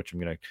game, which I'm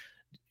going to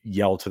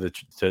yell to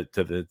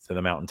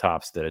the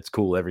mountaintops that it's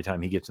cool every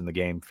time he gets in the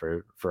game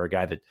for a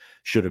guy that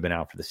should have been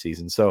out for the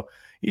season. So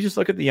you just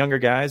look at the younger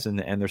guys and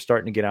they're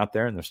starting to get out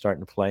there and they're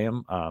starting to play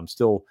them.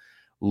 Still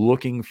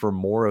looking for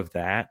more of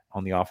that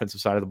on the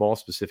offensive side of the ball,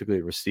 specifically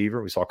at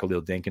receiver. We saw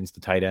Khalil Dinkins, the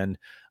tight end,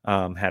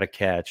 had a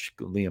catch.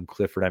 Liam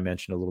Clifford, I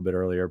mentioned a little bit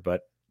earlier,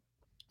 but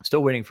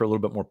still waiting for a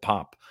little bit more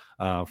pop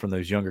from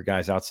those younger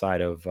guys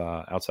outside of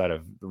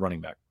the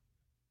running back.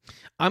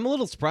 I'm a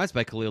little surprised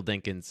by Khalil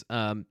Dinkins.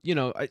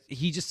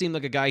 He just seemed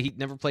like a guy, he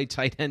never played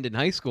tight end in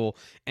high school,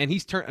 and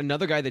he's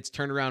another guy that's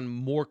turned around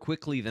more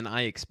quickly than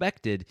I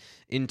expected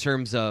in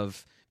terms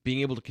of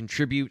being able to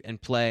contribute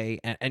and play,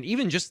 and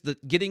even just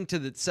getting to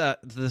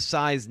the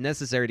size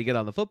necessary to get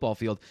on the football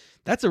field.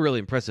 That's a really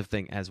impressive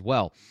thing as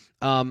well.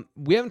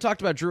 We haven't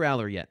talked about Drew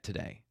Aller yet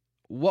today.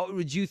 What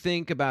would you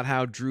think about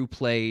how Drew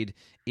played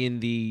in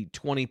the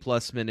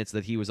 20-plus minutes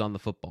that he was on the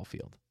football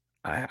field?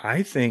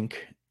 I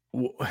think,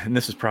 and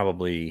this is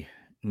probably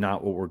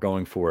not what we're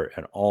going for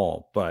at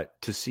all. But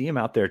to see him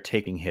out there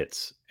taking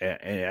hits,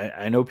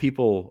 I know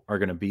people are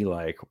going to be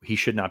like, he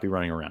should not be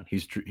running around.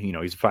 He's a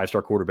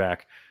 5-star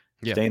quarterback.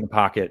 Yeah. Stay in the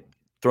pocket,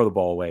 throw the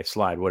ball away,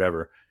 slide,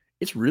 whatever.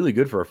 It's really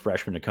good for a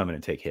freshman to come in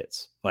and take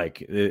hits.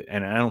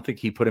 And I don't think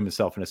he put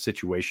himself in a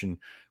situation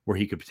where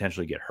he could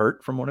potentially get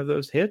hurt from one of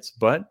those hits,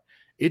 but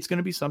it's going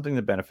to be something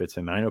that benefits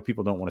him. And I know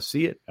people don't want to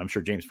see it. I'm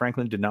sure James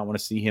Franklin did not want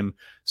to see him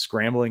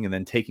scrambling and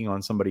then taking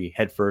on somebody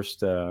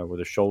headfirst with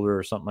a shoulder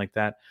or something like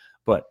that.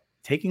 But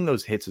taking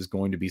those hits is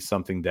going to be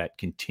something that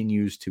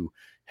continues to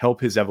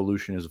help his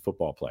evolution as a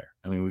football player.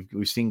 I mean,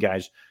 we've seen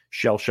guys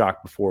shell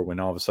shocked before when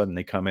all of a sudden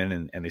they come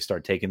in and they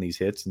start taking these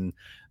hits, and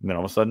then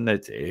all of a sudden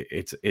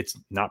it's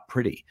not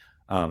pretty.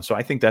 So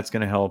I think that's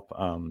going to help.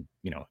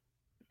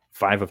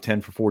 5 of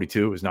 10 for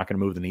 42 is not going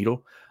to move the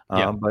needle.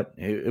 But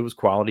it was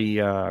quality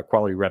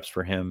reps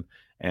for him.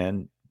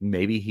 And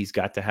maybe he's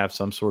got to have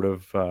some sort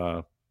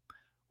of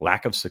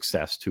lack of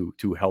success to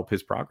help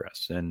his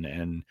progress. And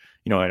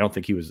I don't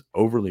think he was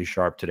overly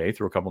sharp today,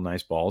 threw a couple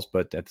nice balls,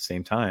 but at the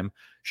same time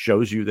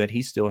shows you that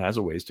he still has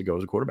a ways to go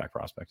as a quarterback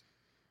prospect.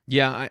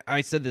 Yeah,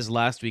 I said this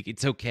last week.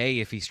 It's okay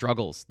if he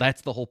struggles.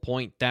 That's the whole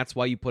point. That's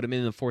why you put him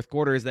in the fourth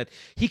quarter, is that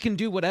he can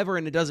do whatever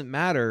and it doesn't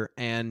matter.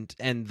 And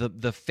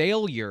the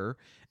failure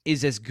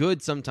is as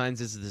good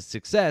sometimes as the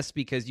success,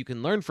 because you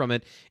can learn from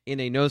it in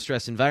a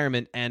no-stress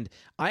environment. And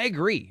I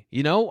agree.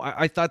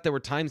 I thought there were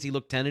times he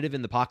looked tentative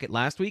in the pocket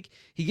last week.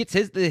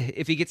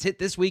 If he gets hit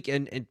this week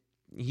and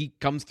he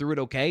comes through it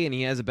okay and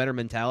he has a better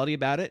mentality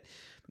about it,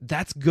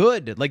 that's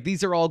good. Like,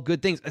 these are all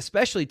good things,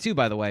 especially too,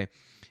 by the way,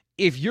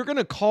 if you're going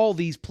to call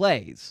these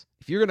plays,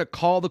 if you're going to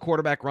call the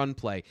quarterback run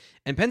play,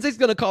 and Penn State's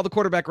going to call the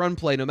quarterback run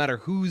play no matter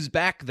who's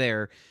back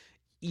there,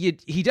 he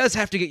does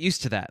have to get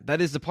used to that. That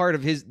is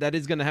that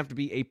is going to have to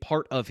be a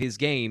part of his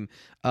game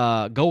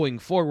going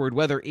forward.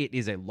 Whether it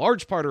is a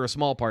large part or a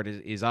small part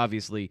is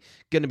obviously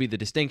going to be the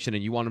distinction,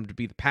 and you want him to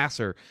be the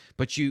passer.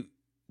 But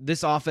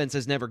this offense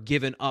has never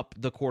given up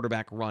the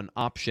quarterback run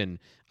option,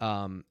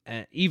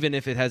 even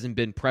if it hasn't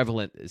been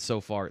prevalent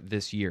so far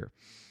this year.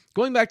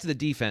 Going back to the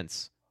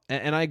defense,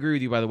 and I agree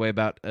with you, by the way,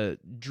 about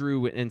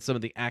Drew and some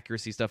of the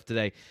accuracy stuff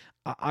today.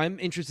 I'm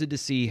interested to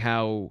see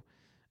how,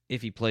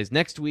 if he plays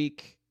next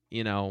week,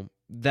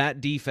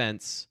 that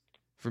defense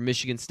for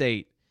Michigan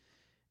State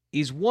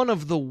is one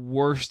of the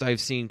worst I've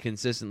seen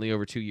consistently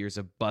over 2 years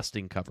of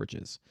busting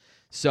coverages.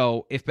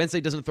 So if Penn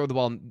State doesn't throw the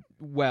ball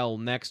well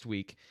next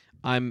week,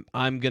 I'm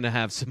going to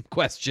have some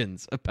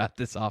questions about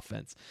this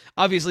offense.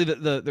 Obviously,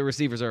 the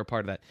receivers are a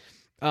part of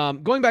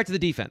that. Going back to the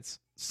defense,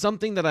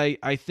 something that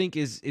I think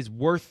is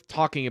worth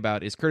talking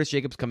about is Curtis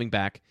Jacobs coming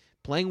back,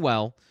 playing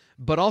well,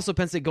 but also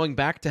Penn State going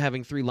back to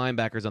having 3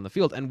 linebackers on the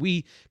field. And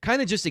we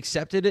kind of just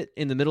accepted it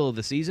in the middle of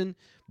the season,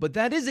 but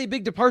that is a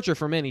big departure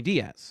for Manny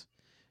Diaz.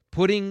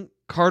 Putting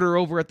Carter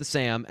over at the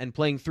Sam and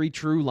playing 3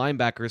 true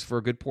linebackers for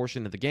a good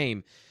portion of the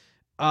game.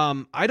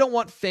 I don't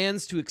want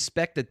fans to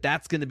expect that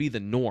that's going to be the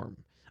norm.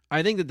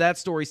 I think that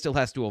story still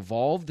has to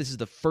evolve. This is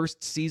the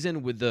first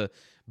season with the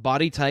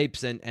body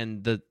types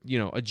and the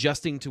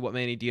adjusting to what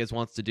Manny Diaz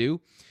wants to do.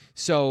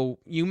 So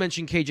you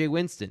mentioned KJ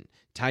Winston,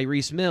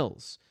 Tyrese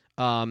Mills,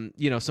 some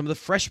of the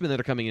freshmen that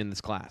are coming in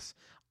this class.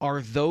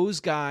 Are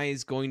those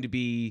guys going to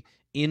be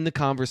in the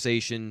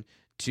conversation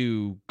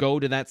to go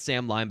to that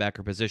Sam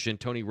linebacker position?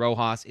 Tony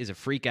Rojas is a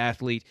freak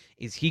athlete.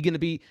 Is he going to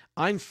be?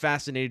 I'm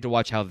fascinated to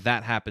watch how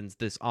that happens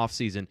this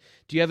offseason.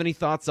 Do you have any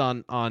thoughts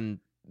on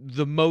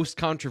the most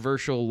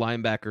controversial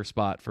linebacker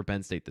spot for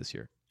Penn State this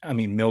year? I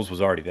mean, Mills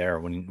was already there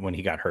when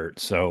he got hurt,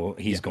 so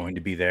he's going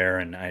to be there.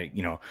 And I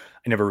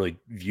never really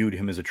viewed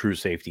him as a true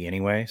safety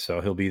anyway,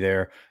 so he'll be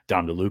there.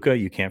 Dom DeLuca,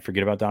 you can't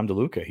forget about Dom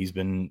DeLuca. He's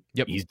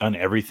done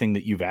everything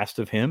that you've asked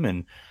of him,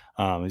 and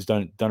he's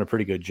done a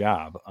pretty good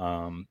job.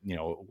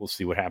 We'll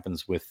see what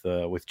happens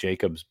with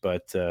Jacobs,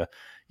 but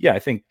I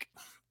think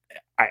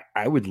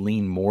I would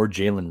lean more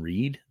Jalen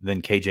Reed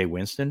than KJ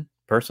Winston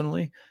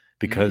personally,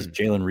 because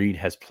Jalen Reed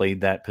has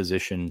played that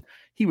position.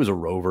 He was a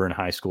rover in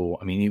high school.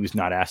 I mean, he was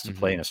not asked to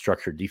play in a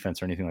structured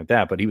defense or anything like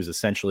that, but he was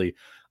essentially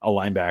a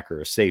linebacker,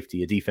 a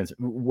safety, a defense,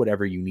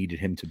 whatever you needed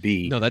him to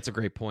be. No, that's a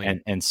great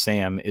point. And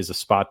Sam is a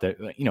spot that,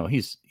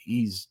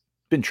 he's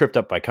been tripped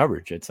up by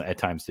coverage at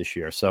times this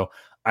year. So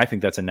I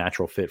think that's a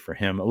natural fit for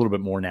him, a little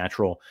bit more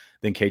natural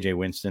than KJ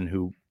Winston,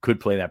 who could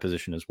play that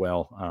position as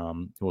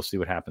well. We'll see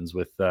what happens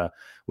with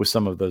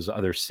some of those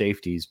other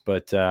safeties,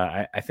 but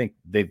I think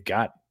they've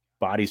got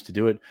bodies to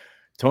do it.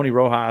 Tony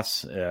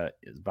Rojas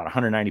is about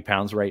 190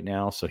 pounds right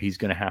now, so he's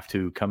going to have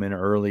to come in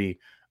early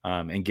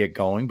and get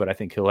going, but I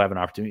think he'll have an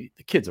opportunity.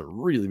 The kid's a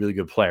really, really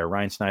good player.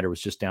 Ryan Snyder was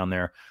just down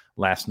there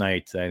last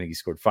night. I think he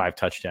scored 5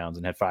 touchdowns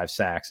and had 5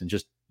 sacks and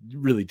just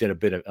really did a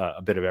bit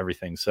of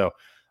everything. So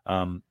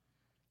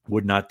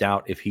would not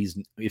doubt if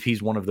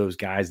he's one of those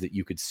guys that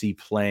you could see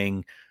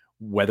playing,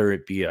 whether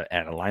it be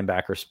at a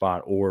linebacker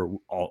spot or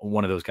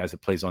one of those guys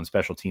that plays on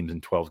special teams in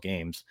 12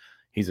 games.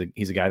 He's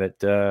a guy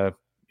that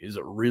is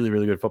a really,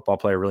 really good football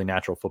player, really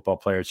natural football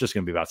player. It's just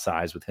going to be about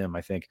size with him.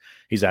 I think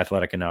he's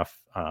athletic enough.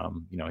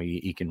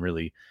 He can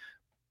really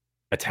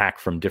attack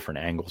from different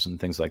angles and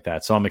things like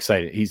that. So I'm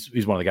excited. He's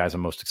one of the guys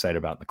I'm most excited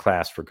about in the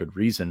class for good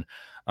reason.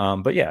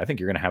 But yeah, I think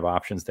you're going to have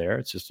options there.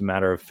 It's just a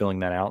matter of filling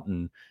that out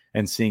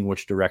and seeing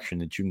which direction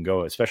that you can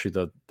go, especially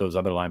those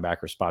other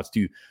linebacker spots.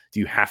 Do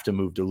you have to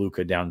move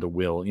DeLuca down to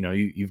Will?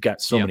 You've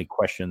got so many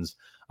questions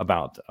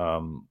about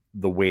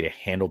the way to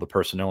handle the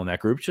personnel in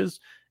that group, which is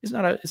it's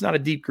not a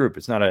deep group.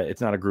 It's not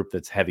a group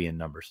that's heavy in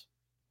numbers.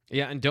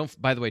 Yeah, and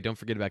by the way, don't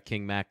forget about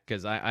King Mack,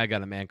 because I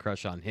got a man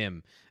crush on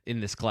him in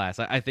this class.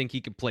 I think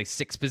he could play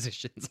 6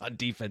 positions on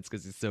defense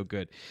because he's so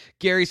good.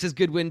 Gary says,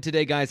 good win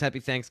today, guys. Happy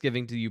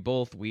Thanksgiving to you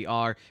both. We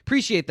are.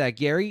 Appreciate that,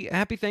 Gary.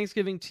 Happy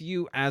Thanksgiving to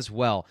you as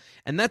well.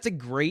 And that's a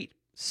great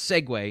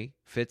segue,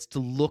 Fitz, to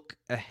look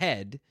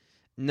ahead,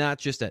 not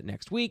just at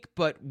next week,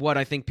 but what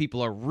I think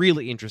people are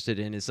really interested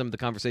in is some of the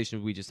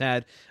conversations we just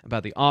had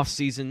about the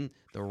offseason,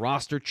 the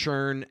roster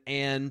churn,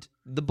 and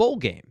the bowl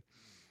game.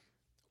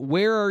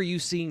 Where are you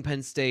seeing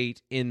Penn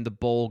State in the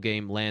bowl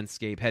game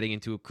landscape heading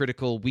into a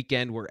critical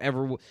weekend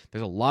wherever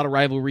there's a lot of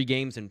rivalry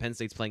games, and Penn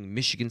State's playing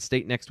Michigan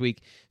State next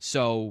week?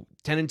 So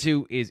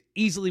 10-2 is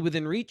easily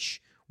within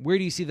reach. Where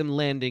do you see them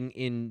landing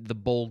in the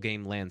bowl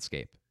game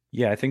landscape?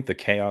 Yeah, I think the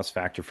chaos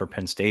factor for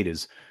Penn State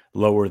is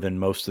lower than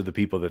most of the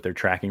people that they're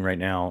tracking right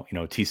now.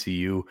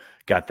 TCU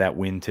got that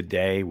win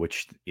today,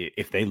 which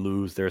if they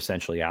lose, they're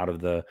essentially out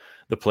of the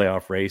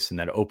playoff race, and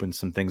that opens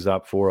some things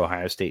up for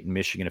Ohio State and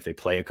Michigan. If they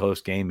play a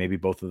close game, maybe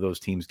both of those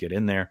teams get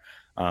in there,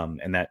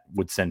 and that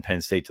would send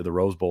Penn State to the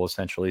Rose Bowl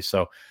essentially.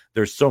 So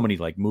there's so many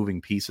moving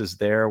pieces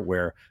there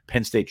where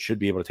Penn State should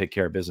be able to take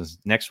care of business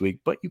next week,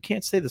 but you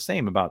can't say the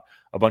same about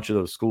a bunch of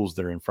those schools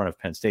that are in front of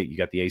Penn State. You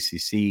got the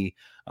ACC,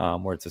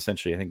 where it's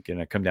essentially, I think, going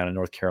to come down to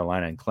North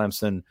Carolina and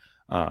Clemson.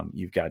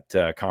 You've got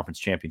conference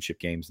championship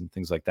games and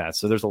things like that.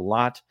 So there's a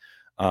lot,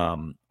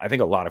 I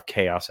think a lot of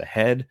chaos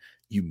ahead.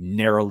 You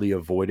narrowly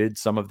avoided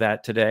some of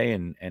that today.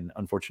 And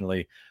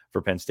unfortunately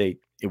for Penn State,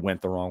 it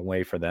went the wrong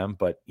way for them.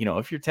 But,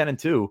 if you're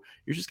 10-2,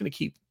 you're just going to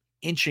keep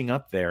inching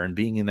up there and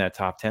being in that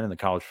top 10 in the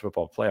college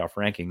football playoff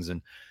rankings.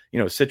 And,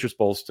 Citrus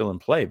Bowl is still in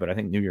play, but I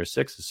think New Year's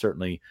Six is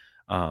certainly,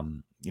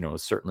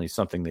 certainly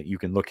something that you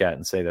can look at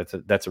and say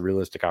that's a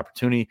realistic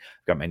opportunity.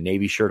 I've got my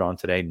Navy shirt on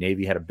today.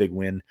 Navy had a big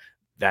win.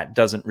 That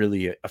doesn't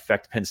really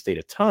affect Penn State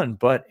a ton,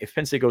 but if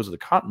Penn State goes to the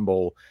Cotton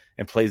Bowl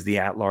and plays the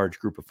at-large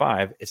group of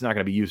 5, it's not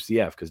going to be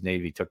UCF because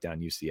Navy took down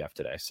UCF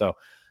today. So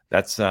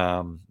that's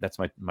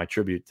my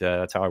tribute.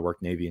 That's how I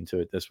worked Navy into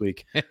it this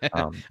week.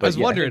 I was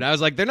wondering. I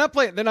was like, they're not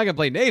going to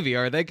play Navy,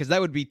 are they? Because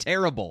that would be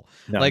terrible.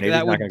 No, Navy's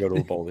not going to go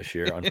to a bowl this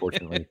year,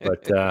 unfortunately.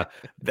 But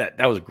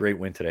that was a great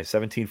win today.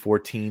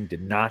 17-14,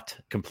 did not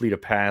complete a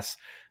pass,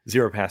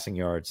 0 passing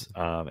yards,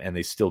 and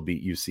they still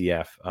beat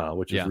UCF,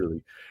 which is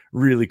really,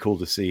 really cool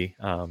to see.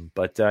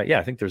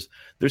 I think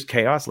there's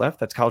chaos left.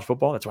 That's college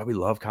football. That's why we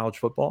love college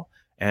football.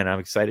 And I'm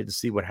excited to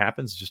see what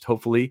happens. Just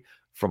hopefully,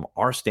 from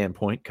our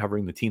standpoint,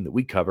 covering the team that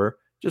we cover,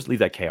 just leave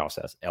that chaos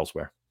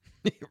elsewhere.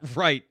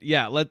 Right.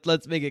 Yeah.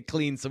 Let's make it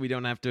clean so we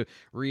don't have to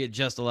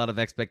readjust a lot of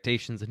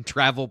expectations and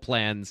travel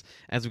plans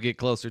as we get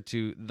closer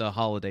to the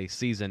holiday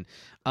season.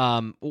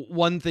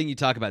 One thing you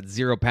talk about,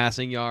 0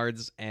 passing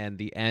yards and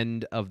the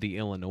end of the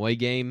Illinois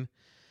game.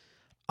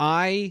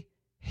 I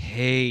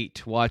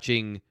hate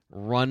watching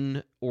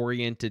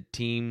run-oriented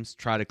teams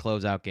try to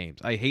close out games.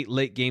 I hate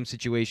late game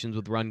situations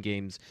with run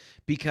games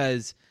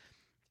because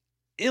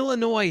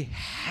Illinois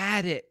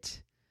had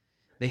it.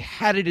 They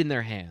had it in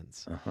their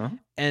hands,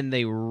 and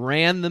they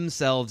ran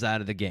themselves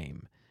out of the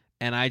game.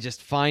 And I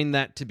just find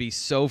that to be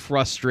so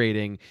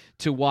frustrating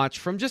to watch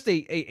from just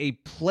a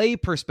play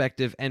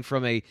perspective, and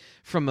from a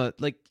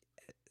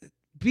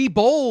be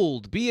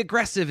bold, be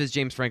aggressive, as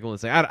James Franklin would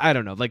say. I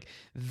don't know.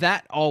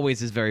 That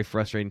always is very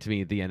frustrating to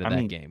me at the end of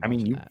that game. I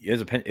mean,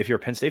 if you're a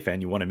Penn State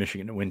fan, you want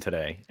Michigan to win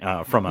today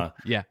from a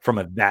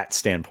that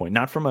standpoint,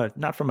 not from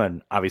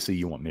an obviously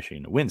you want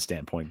Michigan to win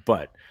standpoint,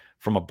 but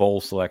from a bowl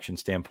selection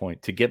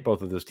standpoint, to get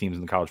both of those teams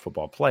in the college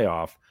football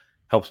playoff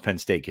helps Penn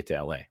State get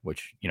to LA,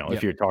 which,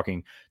 if you're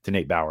talking to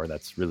Nate Bauer,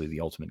 that's really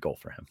the ultimate goal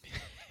for him.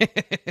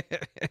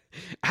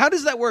 How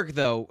does that work,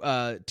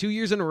 though? 2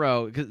 years in a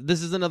row, because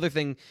this is another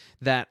thing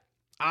that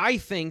I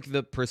think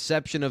the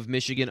perception of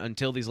Michigan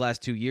until these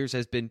last 2 years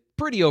has been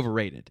pretty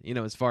overrated,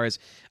 as far as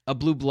a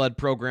blue blood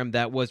program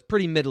that was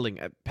pretty middling.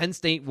 Penn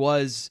State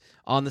was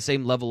on the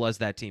same level as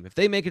that team. If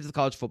they make it to the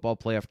college football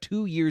playoff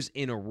 2 years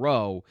in a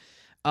row,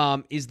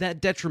 is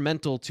that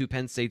detrimental to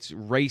Penn State's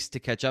race to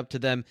catch up to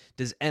them?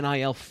 Does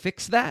NIL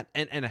fix that?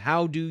 And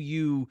how do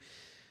you...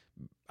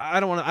 I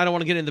don't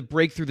want to get into the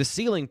break through the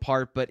ceiling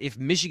part, but if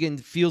Michigan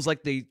feels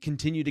like they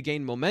continue to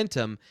gain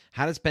momentum,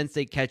 how does Penn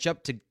State catch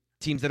up to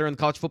teams that are in the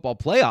college football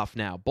playoff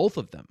now, both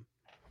of them?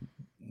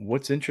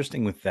 What's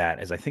interesting with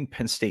that is I think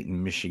Penn State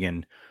and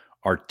Michigan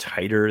are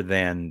tighter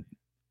than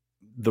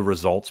the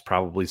results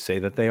probably say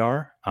that they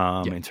are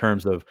in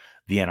terms of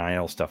the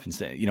NIL stuff.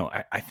 And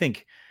I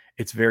think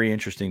it's very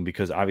interesting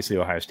because obviously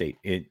Ohio State,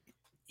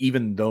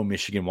 even though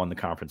Michigan won the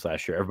conference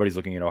last year, everybody's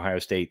looking at Ohio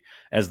State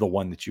as the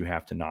one that you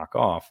have to knock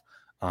off.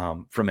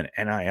 From an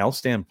NIL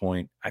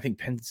standpoint, I think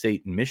Penn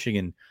State and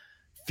Michigan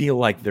feel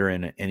like they're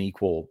in an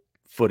equal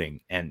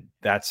footing. And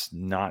that's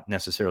not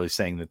necessarily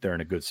saying that they're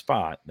in a good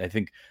spot. I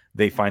think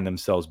they find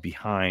themselves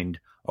behind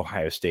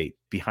Ohio State,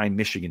 behind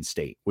Michigan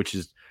State, which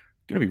is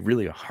going to be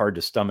really hard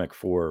to stomach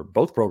for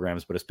both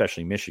programs, but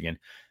especially Michigan,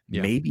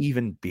 Yeah. maybe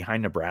even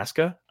behind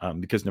Nebraska,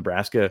 because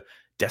Nebraska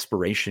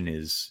desperation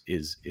is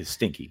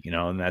stinky,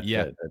 and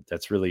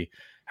that's really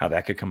how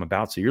that could come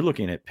about. So you're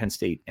looking at Penn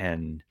State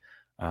and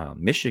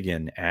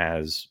Michigan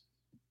as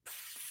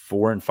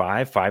 4 and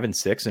 5, 5 and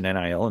 6 in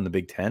NIL in the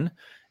Big Ten.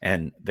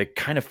 And they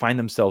kind of find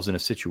themselves in a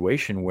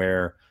situation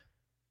where,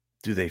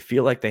 do they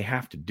feel like they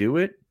have to do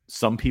it?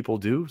 Some people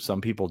do,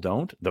 some people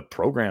don't. The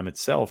program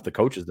itself, the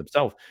coaches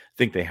themselves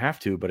think they have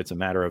to, but it's a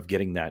matter of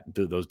getting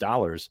those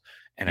dollars.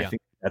 And I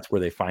think that's where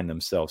they find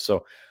themselves.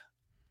 So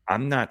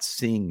I'm not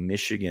seeing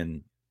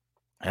Michigan,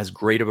 as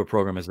great of a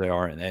program as they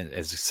are and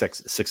as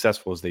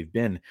successful as they've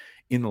been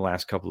in the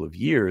last couple of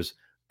years,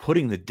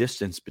 putting the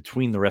distance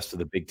between the rest of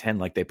the Big Ten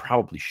like they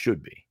probably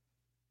should be.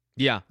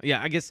 Yeah.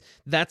 I guess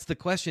that's the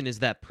question, is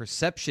that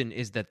perception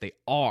is that they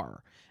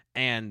are.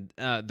 And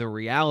the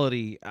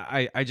reality,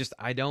 I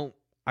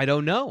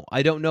don't know.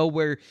 I don't know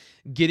where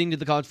getting to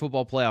the college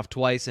football playoff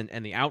twice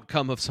and the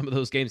outcome of some of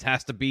those games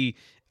has to be,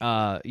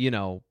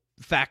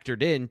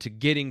 factored in to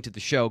getting to the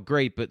show.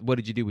 Great, but what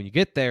did you do when you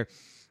get there?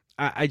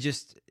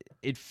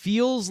 It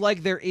feels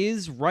like there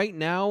is right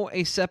now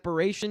a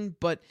separation,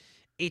 but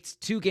it's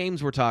 2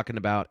 games we're talking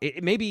about.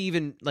 It maybe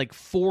even like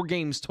 4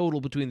 games total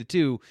between the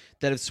two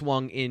that have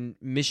swung in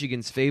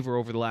Michigan's favor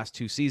over the last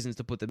 2 seasons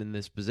to put them in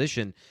this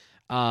position.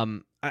 It's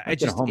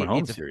a home and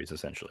home series,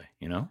 essentially.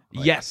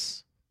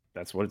 Yes,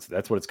 that's what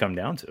it's come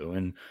down to.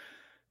 And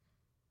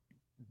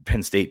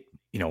Penn State,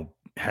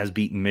 has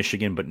beaten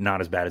Michigan, but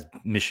not as bad as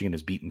Michigan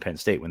has beaten Penn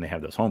State when they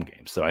have those home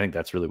games. So I think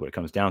that's really what it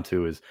comes down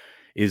to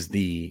is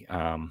the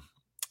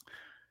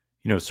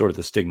sort of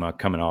the stigma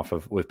coming off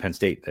of with Penn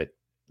State that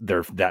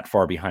they're that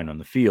far behind on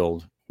the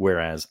field,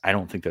 whereas I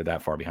don't think they're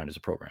that far behind as a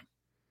program.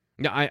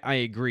 No, I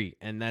agree,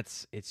 and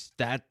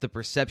the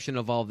perception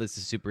of all of this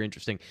is super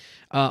interesting.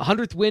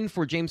 100th win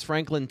for James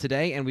Franklin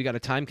today, and we got a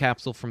time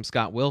capsule from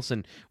Scott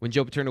Wilson when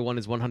Joe Paterno won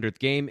his 100th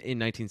game in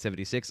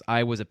 1976.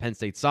 I was a Penn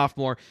State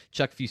sophomore.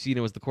 Chuck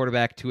Fusino was the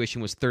quarterback.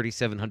 Tuition was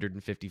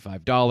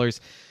 $3,755.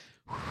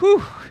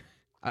 Whew!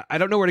 I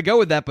don't know where to go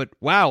with that, but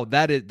wow,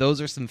 those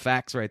are some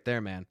facts right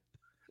there, man.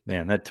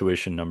 Man, that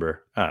tuition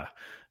number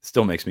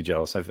still makes me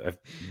jealous. I've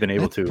been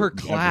able to. Per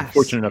class. I've been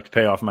fortunate enough to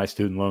pay off my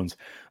student loans,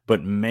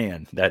 but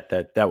man, that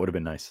would have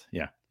been nice.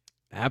 Yeah,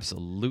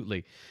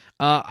 absolutely.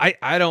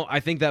 I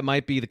think that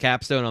might be the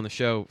capstone on the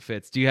show,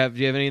 Fitz. Do you have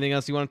anything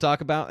else you want to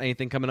talk about?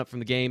 Anything coming up from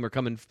the game or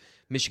coming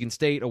Michigan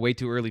State? A way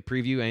too early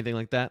preview? Anything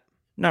like that?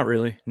 Not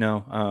really.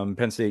 No.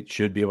 Penn State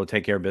should be able to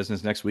take care of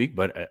business next week,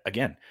 but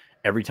again,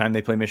 every time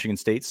they play Michigan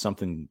State,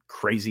 something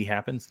crazy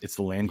happens. It's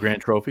the land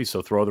grant trophy,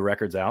 so throw the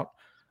records out.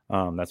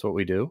 That's what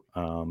we do.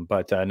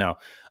 But no,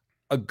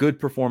 a good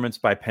performance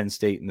by Penn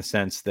State in the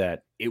sense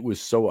that it was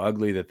so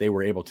ugly that they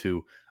were able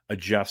to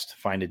adjust,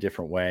 find a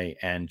different way,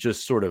 and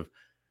just sort of,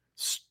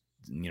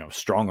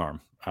 strong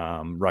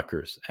arm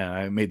Rutgers.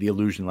 I made the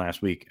allusion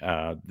last week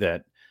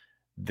that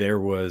there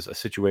was a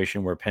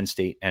situation where Penn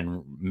State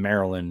and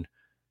Maryland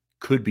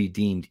could be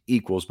deemed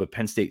equals, but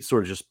Penn State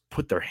sort of just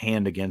put their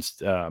hand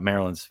against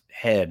Maryland's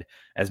head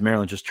as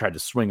Maryland just tried to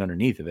swing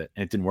underneath of it,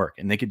 and it didn't work.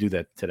 And they could do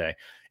that today.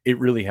 It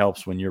really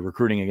helps when you're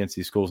recruiting against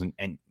these schools,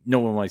 and no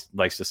one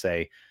likes to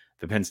say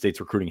the Penn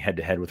State's recruiting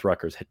head-to-head with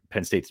Rutgers,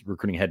 Penn State's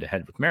recruiting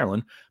head-to-head with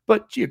Maryland,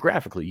 but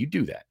geographically, you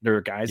do that. There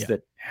are guys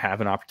that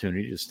have an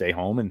opportunity to stay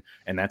home,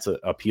 and that's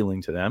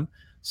appealing to them.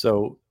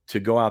 So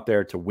to go out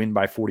there to win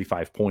by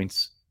 45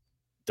 points,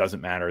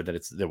 doesn't matter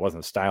that there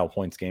wasn't a style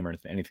points game or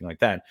anything like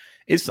that,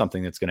 is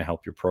something that's going to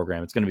help your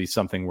program. It's going to be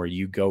something where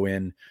you go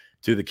in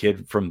to the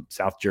kid from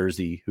South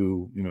Jersey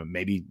who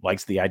maybe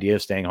likes the idea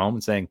of staying home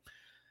and saying,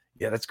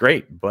 yeah, that's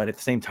great, but at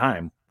the same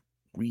time,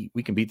 we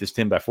can beat this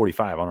team by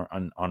 45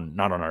 on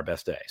not on our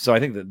best day. So I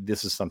think that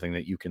this is something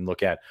that you can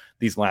look at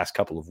these last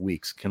couple of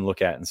weeks, can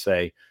look at and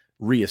say,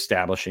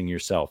 reestablishing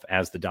yourself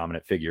as the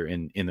dominant figure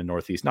in the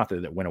Northeast. Not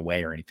that it went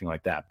away or anything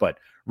like that, but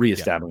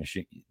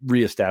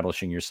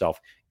reestablishing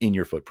yourself in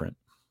your footprint.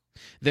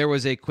 There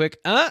was a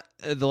quick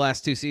the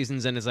last 2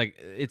 seasons, and it's like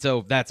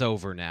that's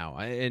over now.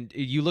 And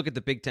you look at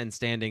the Big Ten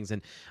standings,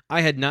 and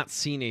I had not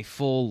seen a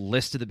full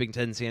list of the Big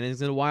Ten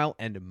standings in a while,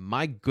 and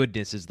my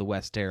goodness, is the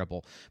West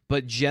terrible.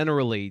 But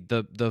generally,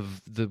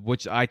 the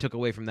which I took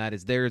away from that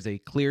is there is a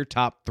clear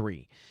top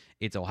 3.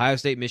 It's Ohio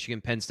State, Michigan,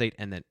 Penn State,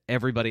 and then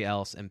everybody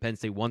else. And Penn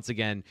State, once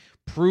again,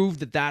 proved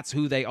that that's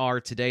who they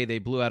are today. They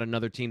blew out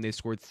another team. They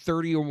scored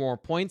 30 or more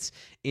points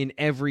in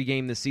every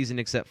game this season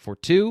except for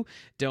 2.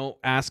 Don't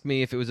ask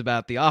me if it was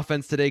about the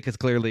offense today, because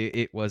clearly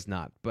it was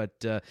not. But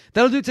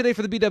that'll do it today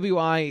for the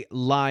BWI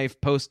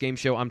live post-game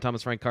show. I'm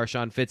Thomas Frank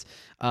Carshawn Fitz.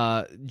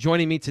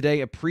 Joining me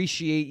today.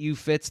 Appreciate you,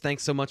 Fitz.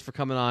 Thanks so much for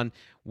coming on.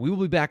 We will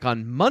be back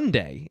on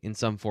Monday in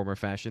some form or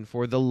fashion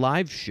for the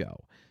live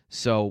show.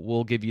 So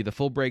we'll give you the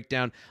full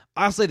breakdown.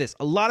 I'll say this.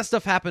 A lot of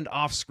stuff happened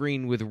off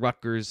screen with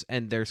Rutgers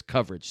and there's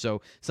coverage.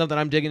 So something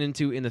I'm digging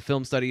into in the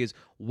film study is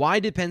why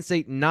did Penn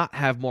State not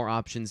have more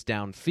options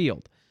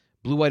downfield?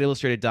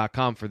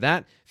 BlueWhiteIllustrated.com for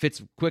that.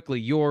 Fitz, quickly,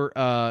 your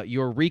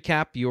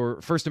recap,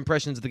 your first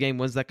impressions of the game.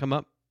 When's that come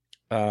up?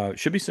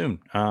 Should be soon.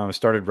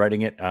 Started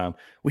writing it.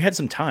 We had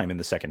some time in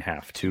the second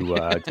half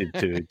to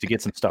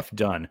get some stuff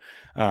done.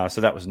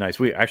 So that was nice.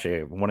 We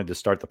actually wanted to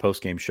start the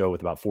post game show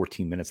with about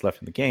 14 minutes left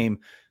in the game.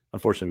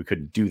 Unfortunately, we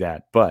couldn't do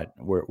that, but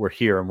we're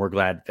here and we're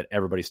glad that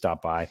everybody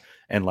stopped by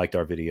and liked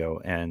our video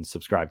and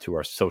subscribed to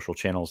our social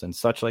channels and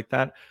such like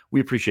that. We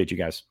appreciate you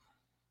guys.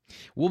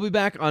 We'll be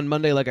back on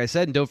Monday, like I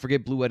said, and don't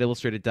forget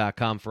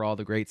BlueWhiteIllustrated.com for all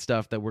the great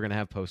stuff that we're going to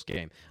have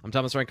post-game. I'm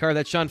Thomas Rankar.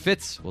 That's Sean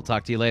Fitz. We'll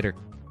talk to you later.